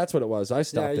 That's what it was. I Yeah,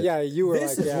 stopped it. yeah. You were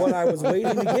This like, is yeah. what I was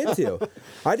waiting to get to.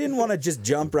 I didn't want to just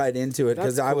jump right into it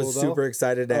because That's I was cool, though. super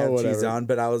excited to have whatever. Cheez on,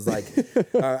 but I was like,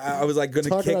 I was like going to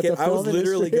Talk kick about it. the I was film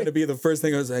literally industry. going to be the first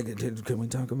thing. I was like, dude, can we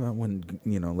talk about when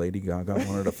Lady Gaga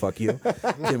wanted to fuck you?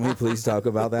 Can we please talk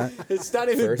about that? It's not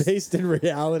even First. based in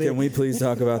reality. Can we please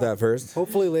talk about that first?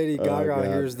 Hopefully, Lady Gaga God.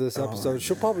 hears this episode.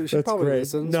 She probably That's great.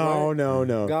 listens. No, right?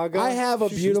 no. Gaga? I have a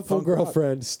She's beautiful punk rock.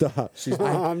 girlfriend. Stop.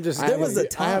 I'm just. There was a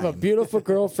I have a time. beautiful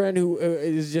girlfriend who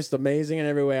is just amazing in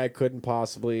every way I couldn't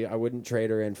possibly. I wouldn't trade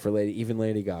her in for even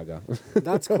Lady Gaga.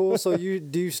 That's cool. So do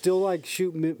you still like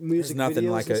shoot music There's nothing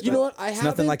videos like and a. stuff? You know what? It's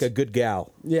nothing like a good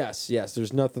gal. Yes.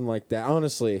 There's nothing like that.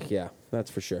 Honestly, yeah,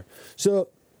 that's for sure. So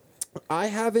I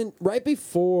haven't. Right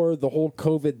before the whole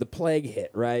COVID, the plague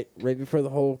hit. Right before the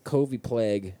whole COVID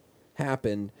plague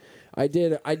happened. I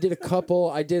did a couple.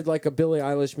 I did like a Billie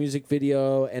Eilish music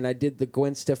video, and I did the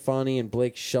Gwen Stefani and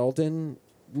Blake Shelton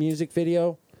music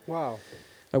video. Wow,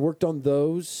 I worked on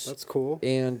those. that's cool.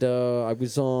 And I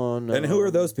was on. And who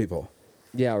are those people?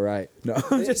 Yeah, right. No,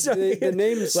 I'm just The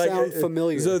names sound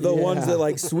familiar. So the Yeah. ones that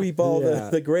like sweep all Yeah.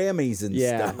 the Grammys and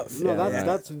Yeah. stuff. No,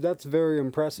 Yeah. that's very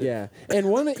impressive. Yeah, and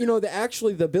one,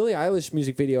 the Billie Eilish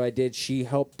music video I did, she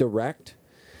helped direct,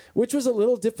 which was a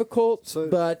little difficult, So-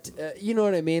 but you know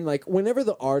what I mean. Like whenever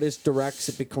the artist directs,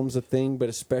 it becomes a thing. But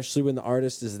especially when the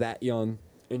artist is that young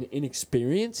and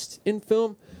inexperienced in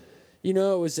film, it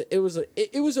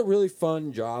was a really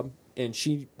fun job. And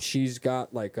she's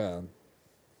got like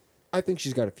I think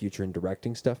she's got a future in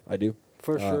directing stuff. I do.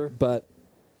 For sure. But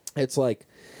it's like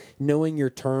knowing your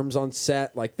terms on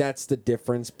set, like that's the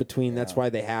difference between. That's why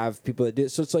they have people that do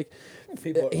it. So it's like,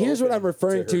 People are here's what open I'm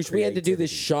referring to her to. We had to do this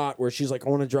creativity. shot where she's like, I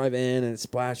want to drive in and it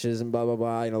splashes and blah blah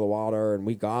blah. The water, and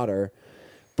we got her.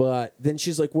 But then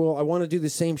she's like, well, I want to do the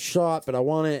same shot, but I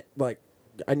want it like,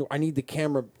 I need the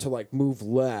camera to like move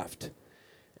left.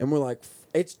 And we're like,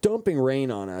 it's dumping rain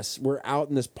on us. We're out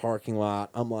in this parking lot.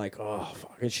 I'm like, oh,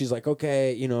 fuck. And she's like,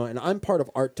 okay, and I'm part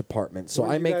of art department, so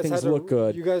Well, I you make guys things had look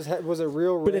good. You guys was it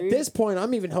real? But rain? at this point,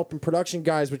 I'm even helping production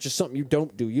guys, which is something you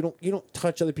don't do. You don't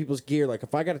touch other people's gear. Like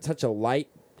if I got to touch a light,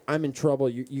 I'm in trouble.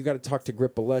 You got to talk to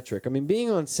Grip Electric. I mean,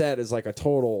 being on set is like a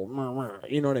total,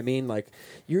 you know what I mean? Like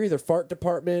you're either fart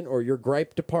department or you're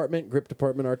gripe department, grip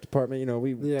department, art department.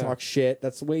 We Yeah. talk shit.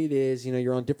 That's the way it is.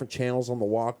 You're on different channels on the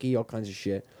walkie, all kinds of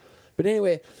shit. But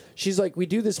anyway, she's like, we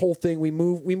do this whole thing. We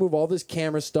move all this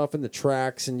camera stuff in the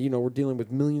tracks, and we're dealing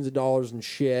with millions of dollars and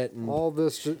shit. And all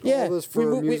this for we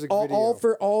a music video. all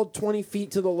for all 20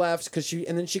 feet to the left,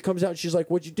 and then she comes out and she's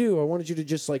like, what'd you do? I wanted you to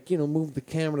just like, move the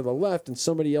camera to the left, and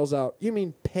somebody yells out, you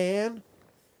mean pan?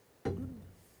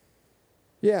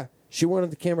 Yeah, she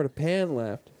wanted the camera to pan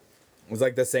left. It was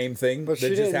like the same thing But that she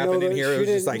just didn't know happened in the- here. It was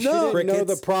she just like didn't- she didn't know the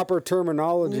crickets. proper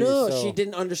terminology. No, so. she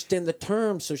didn't understand the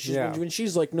term. So Yeah. when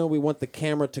she's like, no, we want the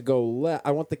camera to go left.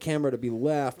 I want the camera to be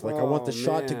left. Like I want the Oh,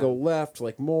 shot to man. go left,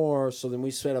 like more. So then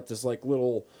we set up this like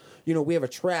little, we have a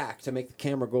track to make the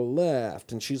camera go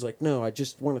left. And she's like, no, I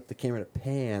just wanted the camera to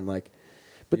pan. Like,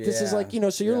 but this is Yeah, like,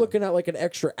 so you're yeah. looking at like an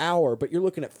extra hour, but you're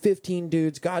looking at 15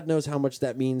 dudes. God knows how much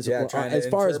that means Yeah, trying to as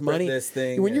far as interpret money. this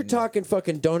thing When you're and- talking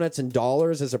fucking donuts and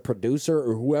dollars as a producer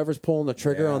or whoever's pulling the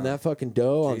trigger Yeah. on that fucking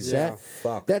dough on Jesus. set, Yeah,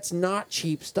 fuck. that's not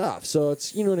cheap stuff. So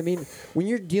it's, you know what I mean? When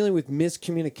you're dealing with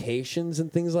miscommunications and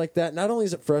things like that, not only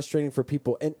is it frustrating for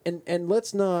people, and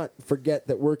let's not forget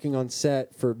that working on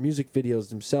set for music videos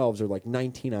themselves are like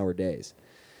 19-hour days.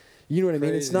 You know what I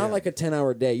mean? It's Crazy, not yeah. like a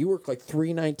 10-hour day. You work like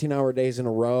 3 19-hour days in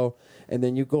a row, and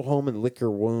then you go home and lick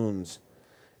your wounds.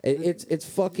 It's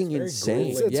fucking very insane.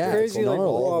 grueling. It's yeah, crazy. it's Like, gnarly.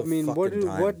 all I the mean, fucking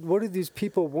time. what do these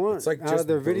people want It's like out just of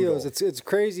their videos? brutal. It's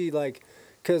crazy. Like,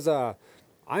 cause I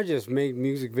just make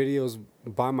music videos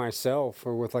by myself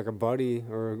or with like a buddy,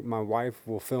 or my wife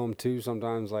will film too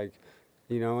sometimes. Like,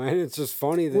 and it's just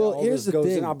funny that Well, all here's this the goes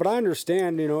thing. in. But I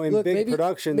understand, in Look, big maybe-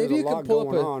 production, maybe there's you a can lot pull up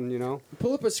going a- on.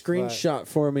 Pull up a screenshot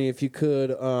for me if you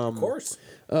could. Of course.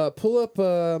 Pull up.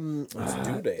 It's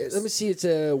due days. Let me see. It's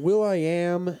a Will I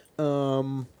Am.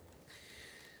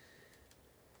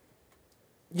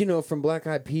 From Black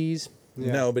Eyed Peas.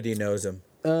 Yeah. Nobody knows him.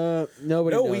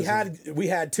 Nobody. No, knows we him.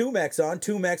 had Tumex on.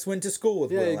 Tumex went to school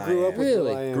with Yeah, Will he I grew up Am. with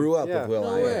Really? Will I Am. Grew up Yeah. with Will No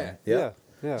I way. Am. Yeah.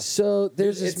 Yeah. So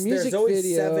there's this music there's always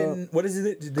video. 7. What is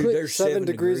it? Dude, Click there's 7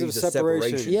 degrees of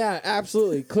separation. Yeah,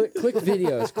 absolutely. Click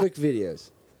videos. Click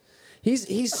videos.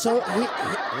 He's so.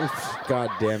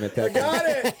 God damn it! That Got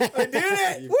it! I did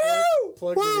it! Woo!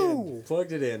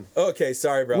 Plugged it in. Okay,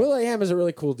 sorry, bro. Will.i.am is a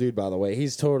really cool dude, by the way.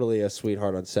 He's totally a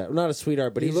sweetheart on set. Not a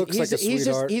sweetheart, but He he's looks like a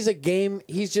sweetheart. He's a game.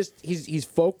 He's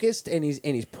focused and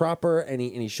he's proper and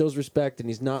he shows respect and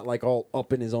he's not like all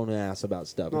up in his own ass about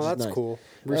stuff. No, which is that's nice. cool.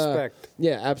 Respect.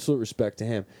 Yeah, absolute respect to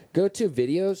him. Go to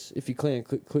videos if you can.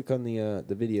 Click on the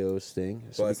videos thing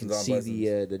so we can Blessings on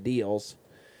see the deals.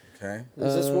 Okay.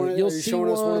 Is this one? Are you'll you see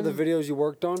showing us one of the one- videos you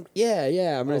worked on? Yeah.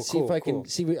 I'm gonna Oh, see if cool, I can cool.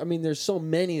 see. I mean, there's so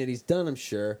many that he's done. I'm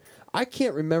sure. I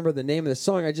can't remember the name of the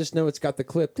song. I just know it's got the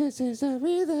clip. This is the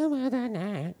rhythm of the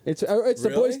night. It's the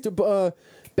Really? boys to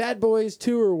Bad Boys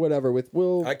 2 or whatever with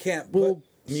Will. I can't Will. put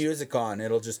music on.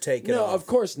 It'll just take it No, off. of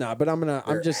course not. But I'm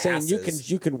Their just saying asses.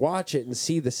 you can watch it and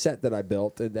see the set that I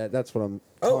built. And that's what I'm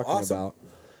Oh, talking awesome. about.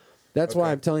 That's why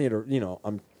Okay. I'm telling you to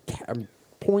I'm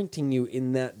pointing you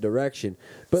in that direction.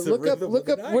 But It's the look rhythm up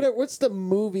of the night. what's the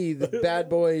movie the Bad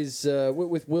Boys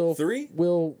with Will 3?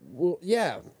 Will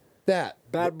yeah that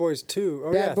Bad Boys 2.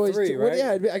 Oh, Bad yeah, Boys 3, 2. right? Well,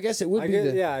 yeah, I guess it would I be guess,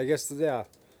 the yeah, I guess, yeah.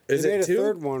 Is They it made a 2?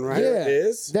 third one, right? yeah It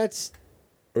is? that's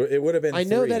It would have been. I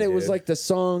know 3, that it was dude. like the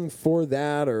song for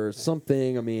that or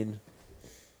something. I mean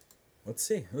Let's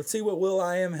see what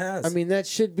Will.i.am has. I mean that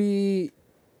should be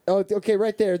oh okay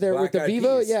right there Black with the Eyed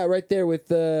Vivo Peas. yeah right there with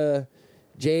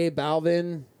J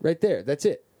Balvin right there that's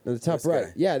it at the top This right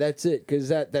guy. yeah that's it because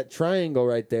that triangle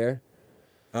right there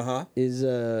Uh-huh. is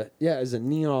is a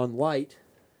neon light.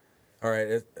 All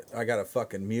right, I gotta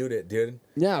fucking mute it, dude.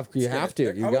 Yeah, you have to.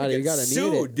 You I'm got gonna to. You get got to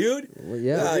sued, mute it. dude. Well,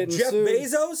 yeah. Getting Jeff sued.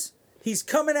 Bezos, he's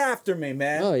coming after me,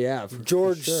 man. Oh yeah.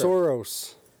 George for sure.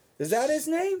 Soros. Is that his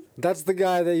name? That's the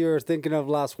guy that you were thinking of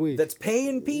last week. That's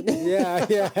paying people?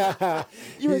 yeah.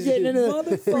 You were getting into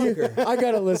Motherfucker. I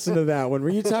gotta listen to that one. Were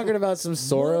you talking about some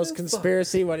Soros Motherfucker.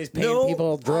 conspiracy when he's paying No,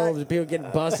 people droves, people getting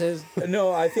buses?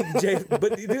 No, I think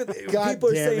but dude, God people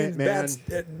are damn saying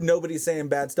it, nobody's saying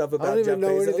bad stuff I about don't even Jeff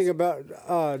know Bezos. anything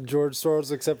about George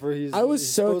Soros except for he's. I was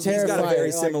he's so supposed to be terrified. He's got a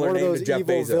very similar one name of to those Jeff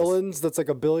evil Bezos. villains that's like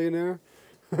a billionaire.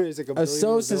 He's like a A billionaire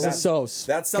sos is a villain. sos.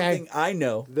 That's okay? something I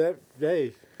know. That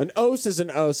hey, An os is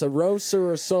an os. A ros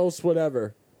or a sos,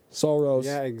 whatever. Soros.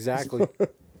 yeah, exactly.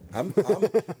 I'm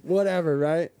Whatever,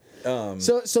 right?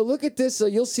 So look at this. So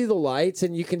you'll see the lights,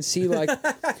 and you can see like,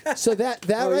 so that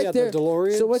Oh, right yeah, the there.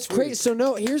 DeLorean? So what's Sweet. crazy? So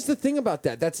no, here's the thing about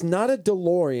that. That's not a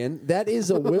DeLorean. That is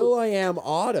a Will.i.am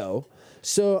auto.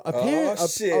 So apparently,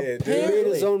 shit, dude. He made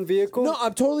his own vehicle. No,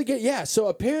 I'm totally get. Yeah. So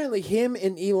apparently, him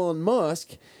and Elon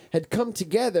Musk had come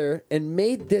together and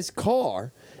made this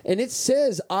car, and it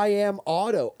says "I am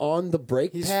Auto" on the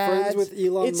brake He's pads. friends with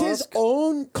Elon It's his Musk?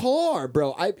 own car,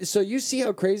 bro. So you see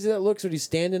how crazy that looks when he's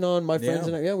standing on my friends Yeah.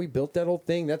 and I. Yeah, we built that whole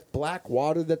thing. That's black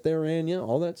water that they're in. Yeah,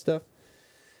 all that stuff.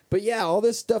 But yeah, all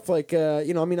this stuff like I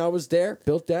mean, I was there,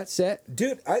 built that set.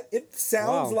 dude, it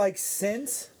sounds Wow. like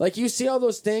since Like you see all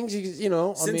those things,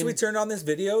 I mean, we turned on this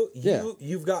video, Yeah.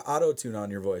 you've got auto tune on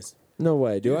your voice. no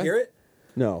way, do You I? hear it?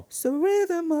 No. It's the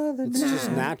rhythm of the It's just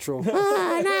natural. So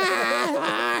Oh,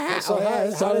 yeah, how,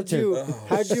 it's how did auto-tune. you?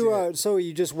 How'd you? So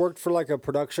you just worked for like a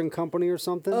production company or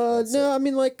something? No, I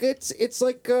mean like it's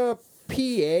like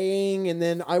PAing, and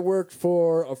then I worked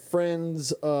for a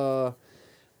friend's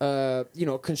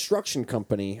construction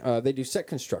company. They do set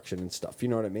construction and stuff. You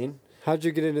know what I mean? How'd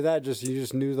you get into that? You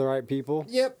just knew the right people.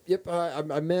 Yep.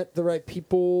 I met the right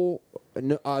people.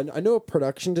 I know a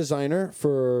production designer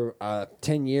for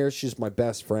 10 years. She's my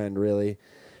best friend, really.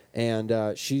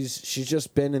 And she's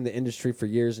just been in the industry for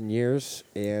years and years.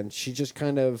 And she just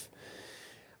kind of,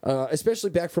 especially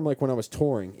back from like when I was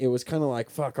touring, it was kind of like,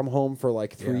 fuck, I'm home for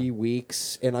like 3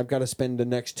 weeks, and I've got to spend the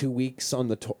next 2 weeks on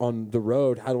the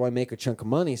road. How do I make a chunk of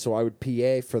money? So I would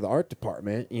PA for the art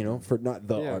department, for not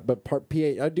the art, but part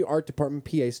PA. I do art department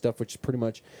PA stuff, which is pretty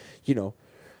much,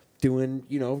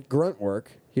 doing grunt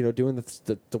work, doing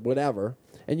the whatever.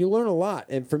 And you learn a lot.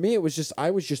 And for me,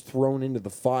 I was just thrown into the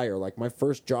fire. Like my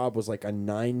first job was like a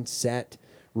 9-set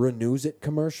Renews It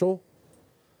commercial.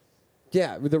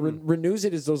 Yeah, the Renews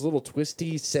It is those little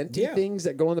twisty, scenty things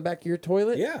that go on the back of your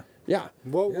toilet. Yeah. Yeah.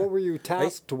 What were you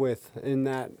tasked with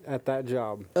at that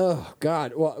job? Oh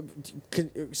God. Well,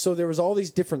 so there was all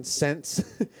these different scents.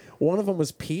 One of them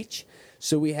was peach.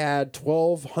 So we had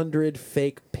 1,200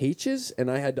 fake peaches,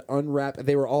 and I had to unwrap.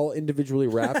 They were all individually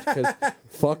wrapped because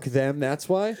fuck them. That's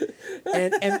why.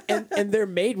 And they're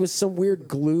made with some weird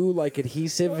glue, like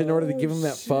adhesive, in order to give them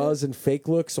that fuzz and fake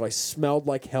look. So I smelled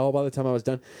like hell by the time I was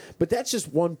done. But that's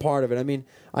just one part of it. I mean,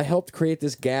 I helped create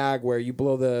this gag where you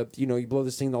blow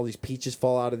this thing, and all these peaches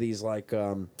fall out of these like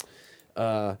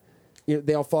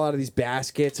they all fall out of these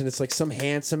baskets, and it's like some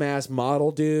handsome ass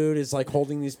model dude is like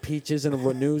holding these peaches and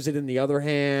renews it in the other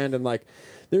hand, and like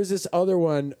there's this other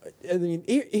one. I mean,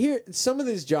 here some of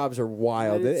these jobs are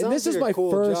wild, It and this sounds is like my a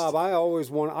cool first job. I always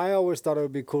thought it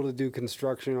would be cool to do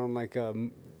construction on like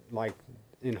in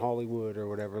Hollywood or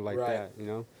whatever like Right. that. You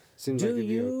know, seems Do like it'd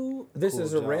be you? This cool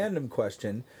is a job. random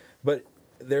question, but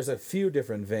there's a few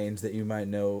different veins that you might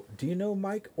know. Do you know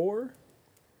Mike Orr,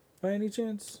 by any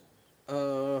chance?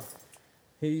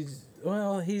 He's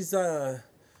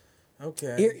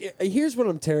okay. Here's what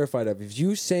I'm terrified of: is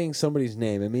you saying somebody's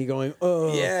name and me going,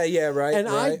 "Oh, Yeah, right. And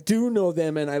I right. do know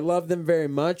them, and I love them very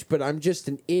much, but I'm just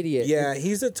an idiot. Yeah,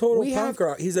 he's a total we punk have,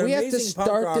 rock. He's an we have to amazing punk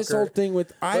start this whole rocker, thing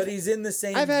with. but he's in the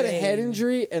same. I've had a head vein.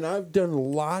 injury, and I've done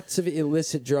lots of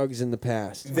illicit drugs in the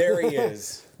past. There he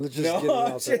is. Let's just get it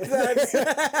out there.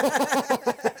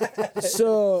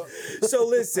 So So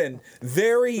listen,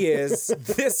 there he is.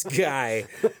 This guy,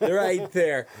 right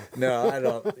there. No, I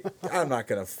don't. I'm not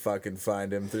gonna fucking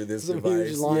find him through this Some huge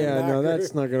device. line. yeah, no, Linebacker.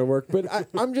 that's not gonna work. But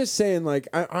I'm just saying, like,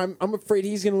 I'm afraid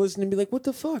he's gonna listen and be like, "What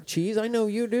the fuck, Cheese? I know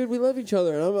you, dude. We love each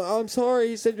other." And I'm sorry,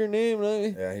 he said your name.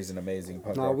 And Yeah, he's an amazing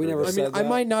punk No, rocker. we never I mean, said I that.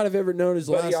 might not have ever known his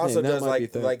But last he also name. That does might be a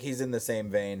thing. like he's in the same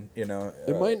vein, you know.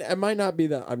 It might not be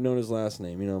that I've known his last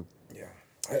name. You know.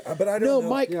 But I don't No, know.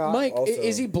 Mike. Yeah, Mike, also-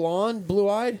 is he blonde,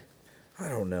 blue-eyed? I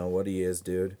don't know what he is,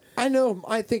 dude. I know.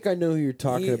 I think I know who you're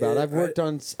talking He about. is- I've worked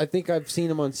on. I think I've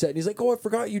seen him on set. And he's like, "Oh, I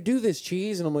forgot you do this,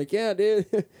 Cheese," and I'm like, "Yeah, dude."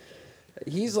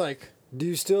 He's like, Do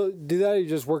you still do that? Or you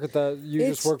just work at that? You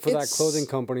just work for that clothing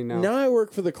company now. Now I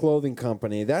work for the clothing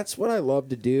company. That's what I love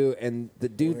to do. And the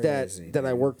dude Where is he, that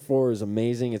I dude? work for is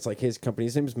amazing. It's like his company.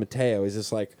 His name is Matteo. He's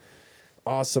this like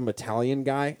awesome Italian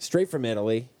guy, straight from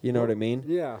Italy. You know what I mean?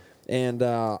 Yeah. And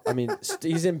I mean,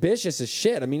 he's ambitious as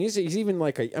shit. I mean, he's even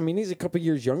like he's a couple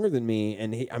years younger than me,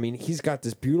 and he's got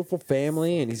this beautiful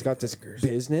family, and he's got this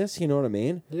business. You know what I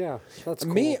mean? Yeah. That's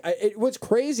cool. Me, what's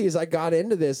crazy is I got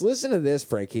into this. Listen to this,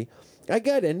 Frankie. I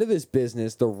got into this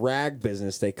business, the rag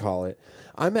business they call it.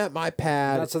 I'm at my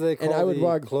pad. That's what they and call I would the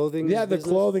walk, clothing Yeah, the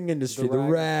business? clothing industry, the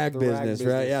rag business,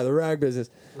 right? Yeah, the rag business.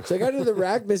 So I got into the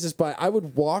rag business by I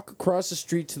would walk across the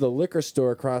street to the liquor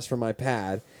store across from my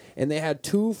pad, and they had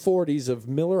 2 40s of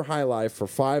Miller High Life for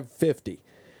 $5.50.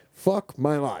 Fuck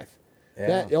my life.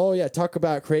 Yeah. Talk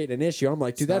about creating an issue. I'm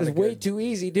like, dude, that not is a way good- too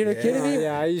easy, dude. Are you kidding me?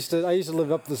 Yeah, I used to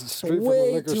live up the street from a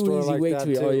Way liquor too store easy, like way that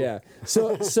too easy. too. Oh yeah.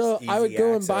 So I would Easy go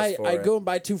and access buy for I'd it. go and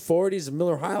buy 2 40s of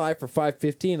Miller High Life for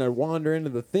 $5.50, and I'd wander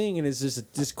into the thing, and it's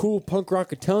just this cool punk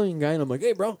rock Italian guy, and I'm like,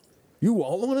 "Hey, bro, you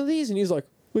want one of these?" And he's like,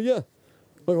 "Well, yeah."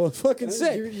 I'm like, "Well, fucking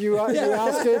sick." You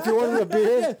asked if you wanted a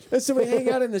beer. Yeah. And so we hang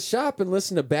out in the shop and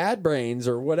listen to Bad Brains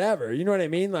or whatever. You know what I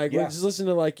mean? Like, we Yeah. just listen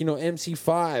to, like,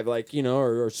 MC5, like,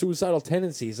 or Suicidal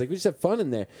Tendencies. Like, we just have fun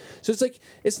in there. So it's like,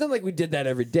 it's not like we did that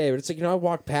every day, but it's like, I'd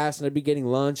walk past and I'd be getting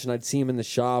lunch and I'd see him in the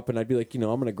shop and I'd be like, I'm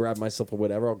going to grab myself or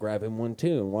whatever. I'll grab him one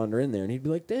too and wander in there. And he'd be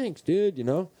like, "Thanks, dude,"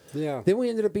 Yeah. Then we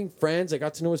ended up being friends. I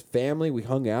got to know his family. We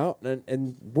hung out,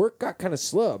 and work got kind of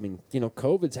slow. I mean,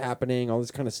 COVID's happening. All this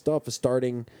kind of stuff is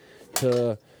starting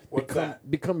to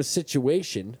become a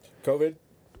situation. COVID.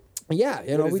 Yeah,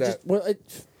 What is we that?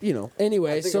 just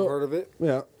anyway. I think so I've heard of it.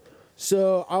 yeah,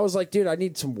 so I was like, dude, I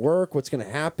need some work. What's gonna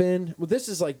happen? Well, this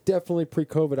is like definitely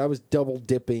pre-COVID. I was double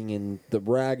dipping in the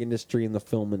rag industry and the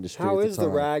film industry. How at is the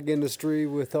time. rag industry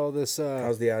with all this?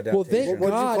 How's the adaptation? Well, thank What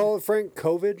did God. you call it, Frank?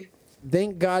 COVID.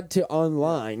 Thank God to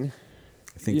online.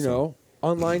 I think so.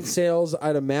 Online sales,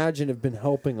 I'd imagine, have been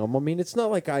helping them. I mean, it's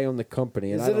not like I own the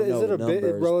company, and Is I it don't know is it the a bit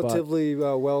numbers, but- relatively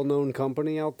well-known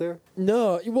company out there?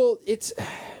 No, well,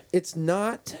 it's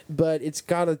not, but it's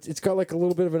got like a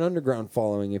little bit of an underground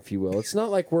following, if you will. It's not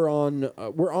like we're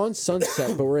on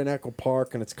Sunset, but we're in Echo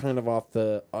Park, and it's kind of off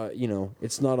the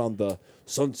it's not on the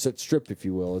Sunset Strip, if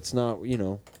you will. It's not You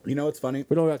know what's funny?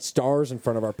 we don't got stars in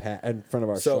front of our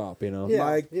So- shop. Yeah.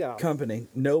 My company,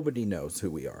 nobody knows who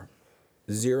we are.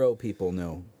 0 people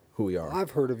know who we are.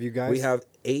 I've heard of you guys. We have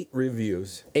 8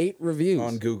 reviews 8 reviews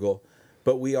on Google,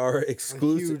 but we are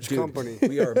exclusive. huge dude, company.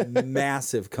 We are a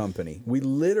massive company. We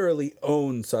literally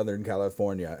own Southern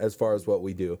California as far as what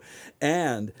we do,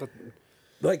 and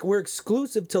like we're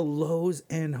exclusive to Lowe's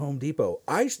and Home Depot.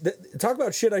 Talk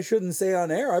about shit I shouldn't say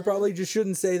on air. I probably just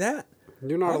shouldn't say that.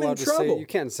 You're not I'm in allowed to trouble. say. You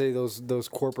can't say those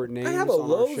corporate names. I have a on our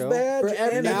Lowe's show. badge.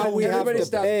 and now we have everybody to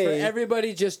stop. pay. For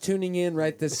everybody just tuning in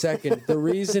right this second, the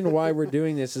reason why we're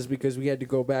doing this is because we had to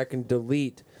go back and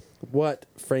delete what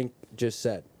Frank just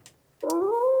said.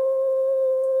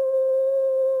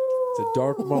 It's a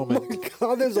dark moment.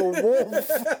 God, there's a wolf.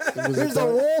 There's a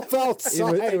wolf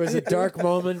outside. It was a dark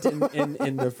moment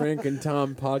in the Frank and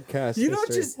Tom podcast. You don't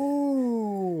history. just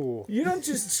Ooh. you don't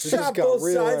just This shop just got both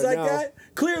real sides right like now. that.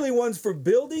 Clearly, one's for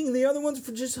building, the other one's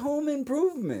for just home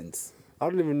improvements. I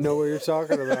don't even know what you're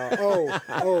talking about.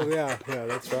 Oh, yeah,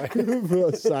 that's right.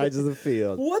 Both sides of the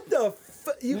field. What the?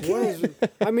 You can't.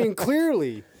 I mean,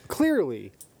 clearly.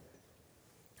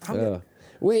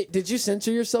 Wait, did you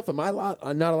censor yourself? I'm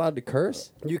not allowed to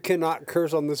curse? You cannot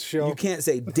curse on this show. You can't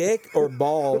say dick or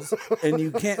balls, and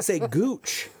you can't say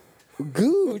gooch.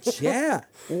 Gooch? Yeah.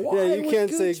 Why Yeah, you would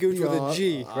can't say gooch with be a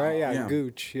G, right? Yeah, Yeah.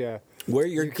 gooch, yeah. Where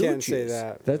your You can't say gooch is.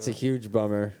 that. That's a huge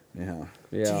bummer. Yeah.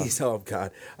 Yeah. Jeez, oh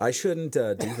God, I shouldn't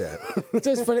do that. It's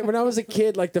just funny. When I was a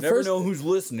kid, like the Never first know who's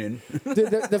listening.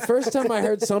 the first time I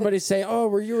heard somebody say, "Oh,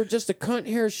 well, you were just a cunt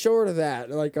hair short of that,"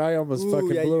 like I almost Ooh,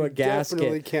 fucking yeah, blew you a gasket.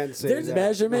 definitely can't say There's that.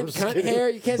 measurement, I'm just cunt kidding. hair.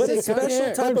 You can't But say a cunt special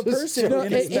hair. type of person No,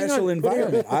 in a hang special on.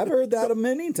 environment. I've heard that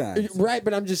many times. Right,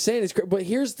 but I'm just saying it's. But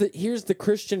here's the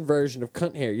Christian version of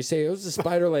cunt hair. You say it was a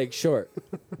spider leg short.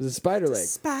 It was a spider leg.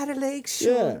 Spider leg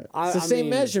Yeah, it's I the same mean-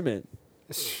 measurement.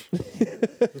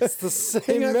 It's the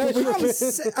same Hang on, can we-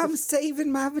 measurement. I'm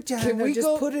saving my vagina. Can we Just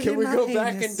go? put it Can in we my go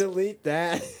back anus. and delete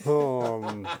that?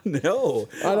 No.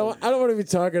 I don't want to be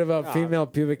talking about female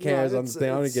pubic hairs on the thing.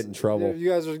 I'm gonna it's- get in trouble. You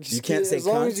guys are just You can't say as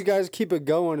long cunt? as you guys keep it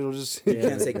going, it'll just. You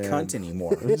can't say man. cunt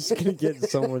anymore. I'm just gonna get in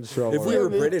someone's trouble. If we were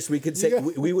man. British, we could say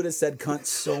we would have said cunt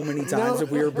so many times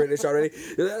if we were British already.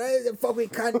 Fucking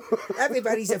cunt!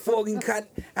 Everybody's a fucking cunt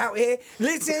out here.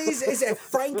 Listen, it's a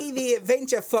Frankie the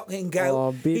Adventure fucking go. Oh,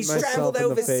 I'm beating He's myself travelled in the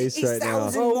over face right now.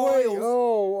 60,000 Oh wait! miles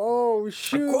Oh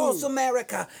shoot! across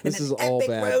America in This an is all epic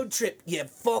bad. road trip. You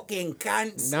fucking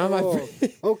cunts! Now my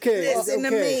Okay. Listen to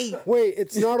okay. me. Wait,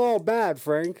 it's not all bad,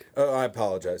 Frank. Oh, I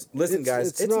apologize. Listen, guys,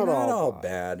 it's not all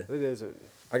bad. It isn't.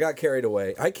 I got carried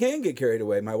away. I can get carried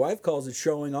away. My wife calls it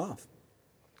showing off.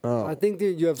 I think that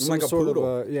you have some like a sort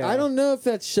poodle. of a yeah. I don't know if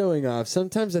that's showing off.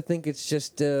 Sometimes I think it's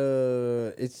just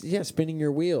spinning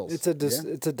your wheels. It's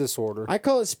a disorder. I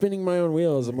call it spinning my own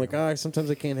wheels. I'm like,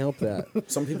 sometimes I can't help that.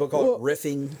 Some people call it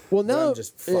riffing. Well, but no, I'm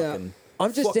just fucking.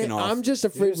 I'm just fucking off. I'm just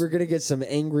afraid we're gonna get some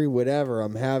angry whatever.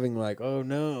 I'm having like, oh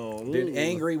no, Dude,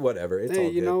 angry, whatever. It's Hey,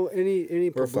 all you good. know, any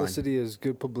We're fine. publicity is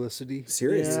good publicity.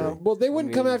 Seriously. Yeah. Well, they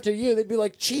wouldn't come after you. They'd be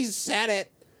like, Cheez said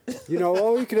it. You know,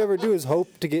 all you could ever do is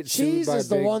hope to get Cheese sued by is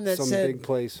the one that some said- big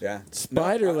place. Yeah.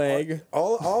 Spider leg.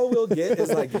 All we'll get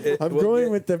is like. I'm going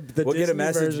with the We'll get a Disney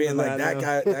message version being of like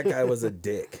that that guy was a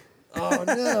dick. Oh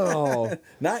no,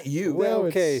 Not you. that would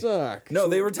okay. suck. No,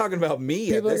 they were talking about me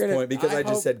at People are this gonna- point because I I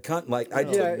just hope- said cunt. Like I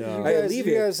Yeah, took, you I guys, leave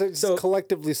you it. guys So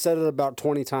collectively said it about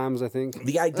 20 times, I think.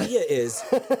 the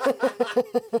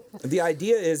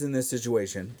idea is in this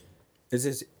situation.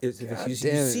 Is if you damn it,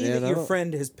 see man, that I your don't-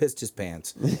 friend has pissed his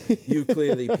pants, you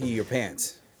clearly pee your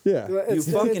pants. Yeah. You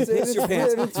fucking piss your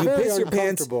pants. It's You very piss your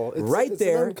pants uncomfortable. It's, right it's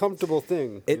there. An uncomfortable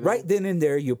thing. you know? Right then and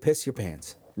there, you piss your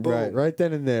pants. Right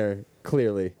then and there.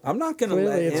 Clearly. I'm not gonna Clearly,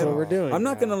 let it's him. what we're doing. I'm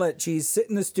not gonna let Cheese sit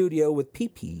in the studio with pee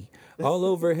pee all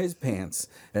over his pants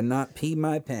and not pee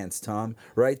my pants, Tom.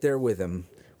 Right there with him.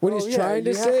 What Oh, he's yeah, trying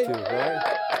to you have say. to,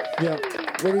 right? Yeah.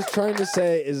 What he's trying to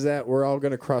say is that we're all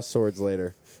gonna cross swords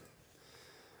later.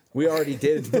 We already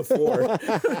did it before.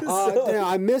 Damn,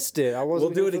 I missed it. I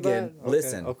wasn't. We'll do here it for again. that? Okay,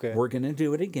 Listen, Okay. we're gonna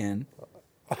do it again.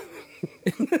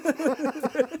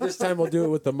 This time we'll do it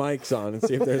with the mics on and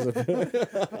see if there's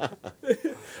a.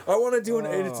 I want to do it.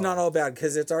 And it's not all bad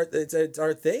because it's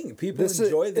our thing. People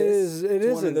enjoy this. It It's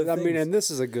one of isn't. the I mean, things. and this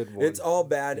is a good one. It's all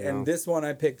bad, and this one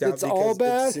I picked out It's because all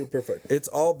bad? it's super fun. It's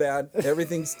all bad.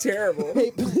 Everything's terrible.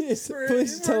 Hey,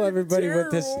 please tell everybody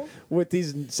terrible. what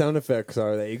these sound effects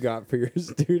are that you got for your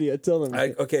studio. Tell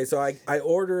them. So I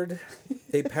ordered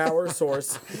a power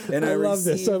source, and I love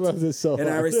this. I love this so And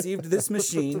I hard. received this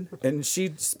machine, and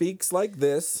she speaks like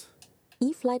this,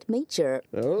 E flat major,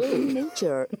 Oh. A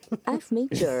major, F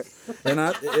major, and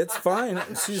it's fine.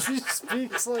 She's She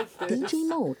speaks like this. DJ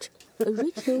mode,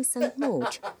 original sound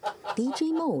mode,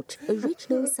 DJ mode,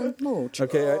 original sound mode.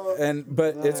 okay,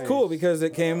 but it's cool because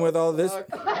it came with all this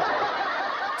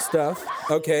stuff.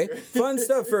 Okay, fun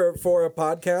stuff for a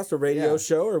podcast or radio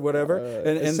show or whatever,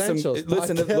 and some. essentials,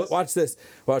 Listen, podcast. watch this.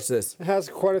 Watch this. It has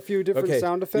quite a few different Okay,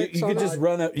 sound effects. You on could it. just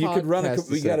run a. You could run a.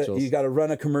 Podcast You gotta. essentials. You gotta run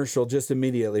a commercial just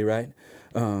immediately, right?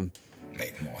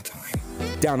 Make more time.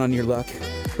 Down on your luck,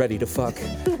 ready to fuck.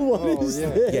 Oh,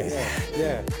 yeah, Yeah,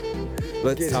 yeah.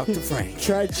 let's talk to Frank.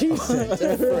 Try cheese scent. I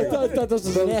thought this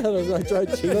was an ad. I tried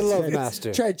cheese The Love scent.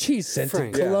 Master. Try cheese scent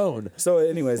Frank. and cologne. So,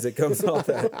 anyways, it comes off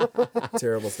that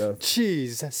terrible stuff.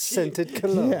 Cheese scented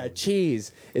cologne. Yeah,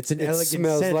 cheese. It's an It elegant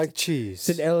smells scent. like cheese.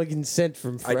 It's an elegant scent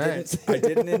from France. I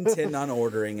didn't intend on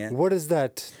ordering it. What is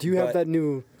that? Do you have But that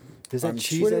new? Is that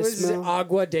cheese What I was it? smell?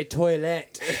 Agua de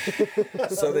toilette.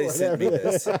 So they sent me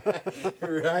this.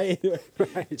 right?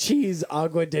 Cheese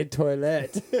agua de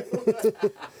toilette.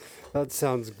 It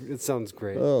sounds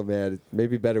great. Oh man,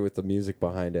 maybe better with the music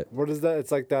behind it. What is that?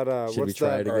 It's like that. Should we What's try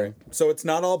that? it All again? right. So it's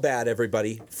not all bad,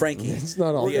 everybody. Frankie, It's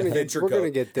not all the bad. adventure We're gonna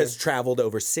goat, get there. has traveled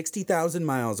over 60,000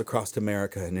 miles across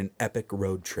America in an epic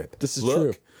road trip. This is Look,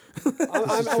 true.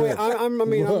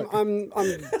 I'm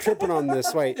tripping on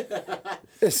this. Wait,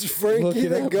 is Look Frankie it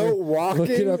the up. goat Look walking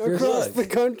it up across yourself. the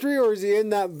country, or is he in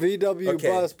that VW Okay,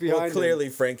 bus behind well, him? clearly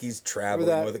Frankie's traveling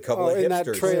Or that, with a couple of in hipsters.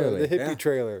 that trailer, the hippie Yeah.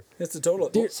 trailer. It's a total.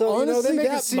 Dude, So honestly, they make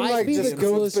that it seem might like be this the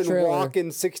goat's coolest been trailer.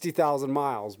 walking 60,000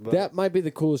 miles. But That might be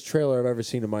the coolest trailer I've ever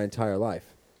seen in my entire life.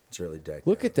 It's really decked.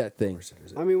 Look out. at that thing. Of course it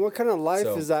is. I mean, what kind of life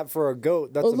So- is that for a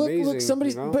goat? That's Oh look, amazing. look!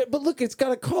 Somebody's you know? but look, it's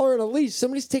got a collar and a leash.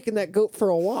 Somebody's taking that goat for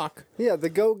a walk. yeah, the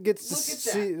goat gets to Look at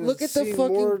see, that. Look at the see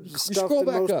fucking- more stuff scroll than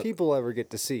back most up. people ever get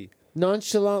to see.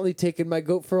 Nonchalantly taking my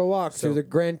goat for a walk through the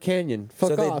Grand Canyon.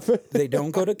 Fuck So off. they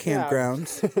don't go to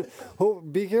campgrounds. Oh,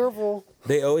 be careful.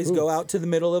 They always go out to the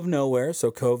middle of nowhere, so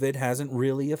COVID hasn't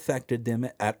really affected them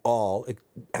at all. It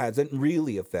hasn't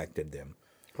really affected them.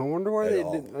 I wonder why At they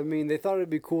all. didn't. I mean, they thought it'd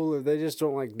be cool if they just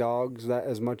don't like dogs that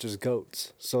as much as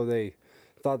goats. So they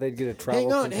thought they'd get a travel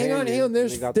hang on. companion, and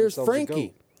There's they got there's themselves a Frankie.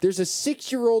 goat. There's a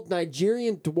 6-year-old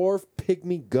Nigerian dwarf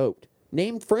pygmy goat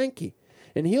named Frankie,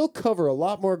 and he'll cover a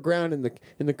lot more ground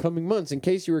in the coming months. In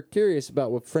case you were curious about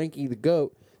what Frankie the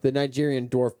goat, the Nigerian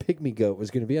dwarf pygmy goat,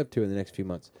 was going to be up to in the next few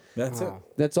months. That's it. Wow.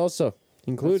 That's also That's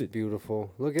included.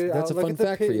 beautiful. Look at it. That's a look fun at the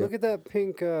fact for pink, you. Look at that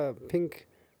pink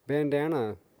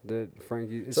bandana that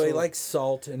Frankie. So he likes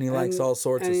salt and he likes all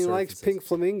sorts and of he surfaces. likes pink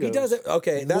flamingos. He does it.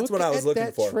 Okay, that's Look what I was at looking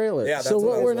that for. Trailer. Yeah, that's so what I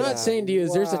was we're looking not at. saying to you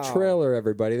is there's a Wow. trailer,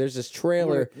 everybody. There's this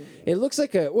trailer. It looks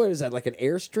like a what is that? Like an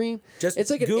Airstream? Just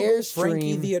it's like Google an Airstream.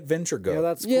 Frankie the Adventure Goat. Yeah,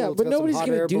 that's cool. Yeah, It's but got some nobody's hot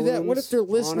gonna air do that. What if they're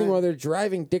balloons on listening it? while they're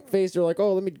driving dick face? They're like,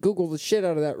 oh, let me Google the shit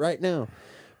out of that right now.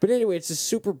 But anyway, it's a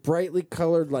super brightly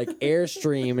colored like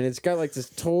Airstream, and it's got like this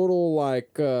total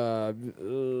like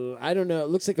I don't know. It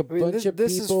looks like a mean, bunch of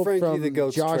this is people Frankie from the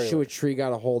Goat's Joshua trailer. Tree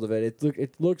got a hold of it.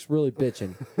 It looks really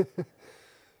bitchin'.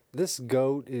 This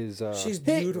goat is. She's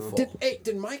Hey, beautiful.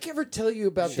 did Mike ever tell you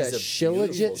about She's that a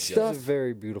Shilajit beautiful She's a stuff?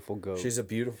 very beautiful goat. She's a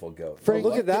beautiful goat. Frank,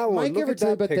 look at that did one. Mike Look ever at tell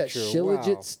you that about picture. that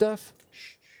Shilajit Wow. stuff?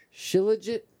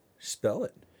 Shilajit? Spell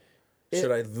it.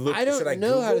 Should I look? I don't should I know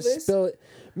Google how to this? spell it.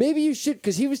 Maybe you should,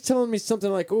 because he was telling me something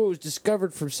like, "Oh, it was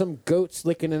discovered from some goats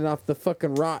licking it off the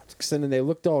fucking rocks, and then they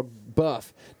looked all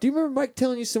buff." Do you remember Mike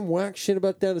telling you some whack shit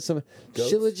about that? Or some Goats?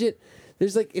 Shilajit?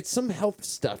 There's like it's some health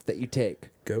stuff that you take.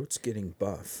 Goats getting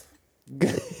buff.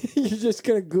 You're just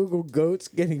gonna Google goats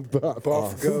getting buff.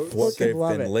 Buff goats. What Fucking they've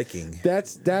love been it. licking.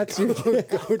 That's your.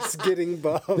 Goat's getting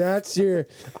buff. That's your.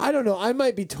 I don't know. I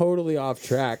might be totally off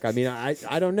track. I mean, I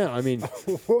don't know. I mean,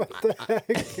 What the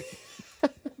heck?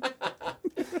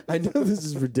 I know this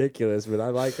is ridiculous, but I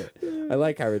like it. I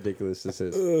like how ridiculous this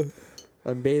is.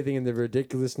 I'm bathing in the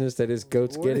ridiculousness that is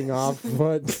goats getting off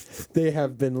what they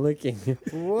have been licking.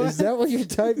 What? Is that what you're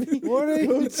typing? What are you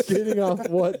goats getting off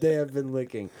what they have been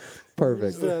licking?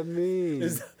 Perfect. What does that mean?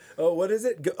 Oh, what is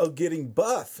it? Getting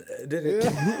buff. Did it?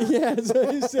 Yeah, that's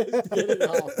what it says. Get it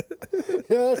off.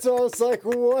 Yeah, that's all. I was like,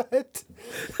 what?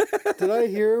 Did I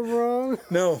hear him wrong?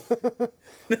 No.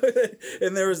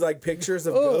 And there was like pictures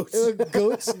of Oh, goats.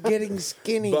 goats getting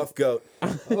skinny. Buff goat.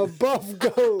 A buff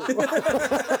goat.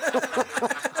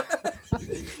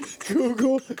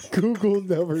 Google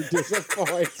never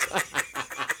disappoints.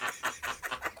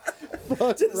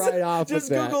 Fuck right off Just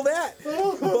with Google that.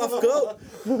 Buff goat.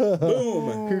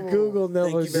 Boom. Google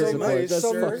never Thank you very much. disappoints. That's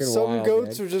some fucking some wild,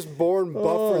 goats man. are just born buffer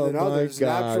Oh than my others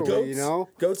God. naturally, Goats, you know?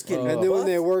 Goats getting And then when buff.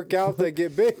 they work out, they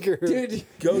get bigger. Dude,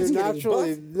 Goats They're getting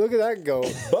naturally, buff. look at that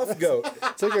goat. Buff goat.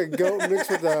 It's like a goat mixed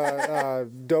with a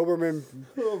Doberman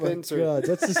pincer. God,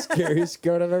 that's the scariest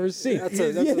goat I've ever seen. That's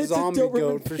a Yeah, it's zombie Doberman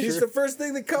goat for He's sure. the first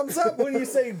thing that comes up when you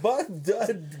say buff.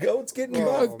 Goats getting A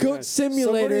buff. goat man.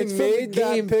 simulator. Somebody It's from the made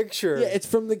that game. picture. Yeah, it's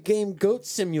from the game Goat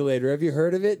Simulator. Have you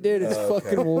heard of it, dude? It's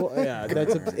fucking. Yeah,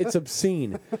 it's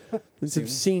obscene. It's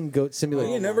obscene Goat Simulator.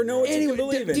 You never know what you Anyway, can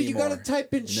believe dude, you anymore. gotta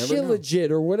type in Never know.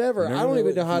 Shilajit or whatever. Never I don't know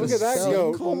even know how Look to at that spell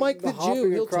goat. it. Call Mike the Jew.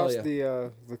 hopping He'll tell across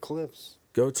you. the cliffs.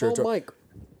 Goats are. Call Mike.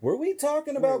 Were we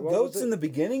talking about what was goats it? in the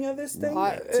beginning of this thing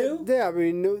I, too? yeah, I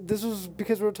mean, no, this was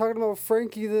because we were talking about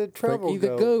Frankie the travel Frankie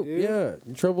the goat. dude.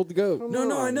 Yeah, troubled goat. No,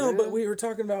 I on, know, man. but we were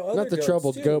talking about other Not the goats,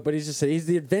 troubled too. goat, but he's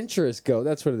the adventurous goat.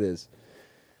 That's what it is.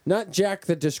 Not Jack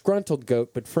the disgruntled goat,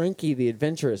 but Frankie the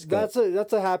adventurous goat.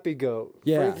 That's a happy goat.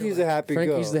 Yeah. Frankie's a happy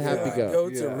Frankie's goat. the happy Yeah, goat.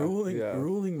 Goats Yeah, are yeah.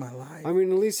 ruling my life. I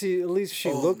mean, at least she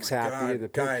Oh looks my happy God. in the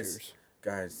pictures.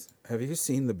 Guys, have you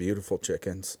seen the beautiful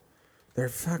chickens? They're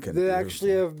fucking. They beautiful.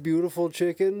 actually have beautiful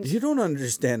chickens. You don't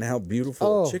understand how beautiful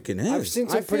Oh, a chicken is. I've seen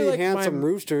I some feel pretty like handsome my-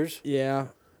 roosters. Yeah.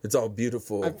 It's all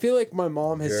beautiful. I feel like my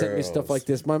mom has sent me stuff like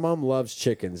this. My mom loves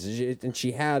chickens, and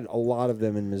she had a lot of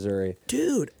them in Missouri.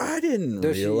 Dude, I didn't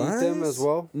Does realize. she eat them as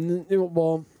well?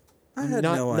 Well, I had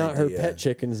not no not her idea. pet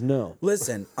chickens. No.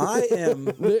 Listen, I am.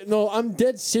 No, I'm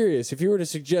dead serious. If you were to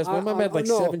suggest, my mom had like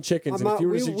no, 7 chickens, I'm and if you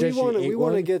were to suggest she ate we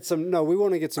want to one, get some. No, we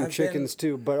want to get some I've chickens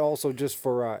too, but also just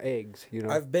for eggs. You know,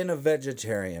 I've been a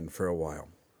vegetarian for a while.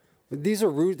 these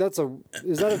are Is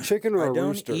that a chicken or I a don't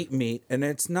rooster? eat meat, and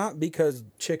it's not because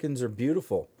chickens are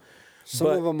beautiful. Some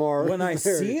But of them are. When I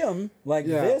very- see them like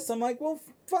Yeah. this, I'm like, well,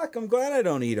 fuck, I'm glad I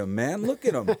don't eat them, man. Look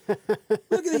at them.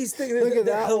 Look at these things. Look They're at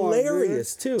that one, dude.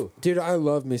 hilarious, too. dude, I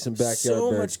love me some backyard So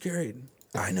birds. much carried.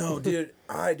 I know, dude.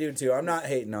 I do too. I'm not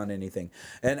hating on anything,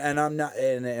 and I'm not,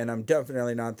 and I'm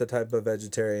definitely not the type of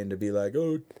vegetarian to be like,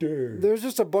 oh, dude, There's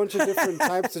just a bunch of different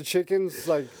types of chickens,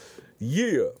 like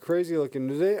yeah. crazy looking.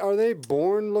 Are they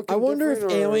born looking? I wonder if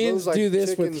different, or are aliens those, like, do this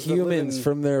with chickens that live humans in-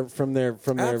 from their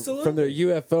Absolutely.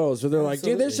 UFOs, where they're like,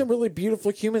 dude, there's Absolutely. some really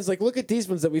beautiful humans. Like, look at these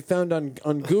ones that we found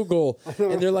on Google,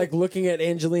 and they're like looking at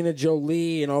Angelina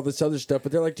Jolie and all this other stuff.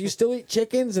 But they're like, do you still eat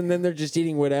chickens? And then they're just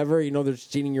eating whatever. You know, they're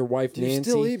just eating your wife you Nancy.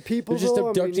 still eat people, They're just though?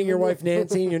 I mean, abducting your you know- wife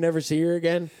Nancy, and you never see her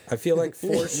again. I feel like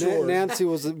for sure, Nancy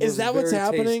was Is that what's very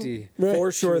happening? tasty. Right.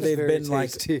 for sure, was they've very been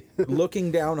tasty. like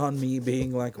looking down on me,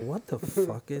 being like, what the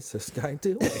fuck is this guy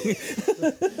doing?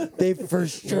 They for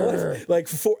sure. Like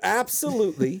for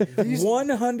absolutely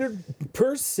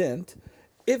 100%,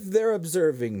 if they're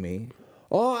observing me,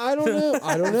 Oh, I don't know.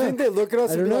 I don't I know. think they look at us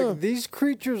I and be don't know. like, these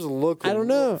creatures look. I don't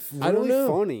know. Really I don't know.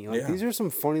 funny. Like Yeah. these are some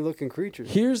funny looking creatures.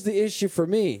 Here's the issue for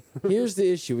me. Here's the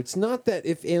issue. It's not that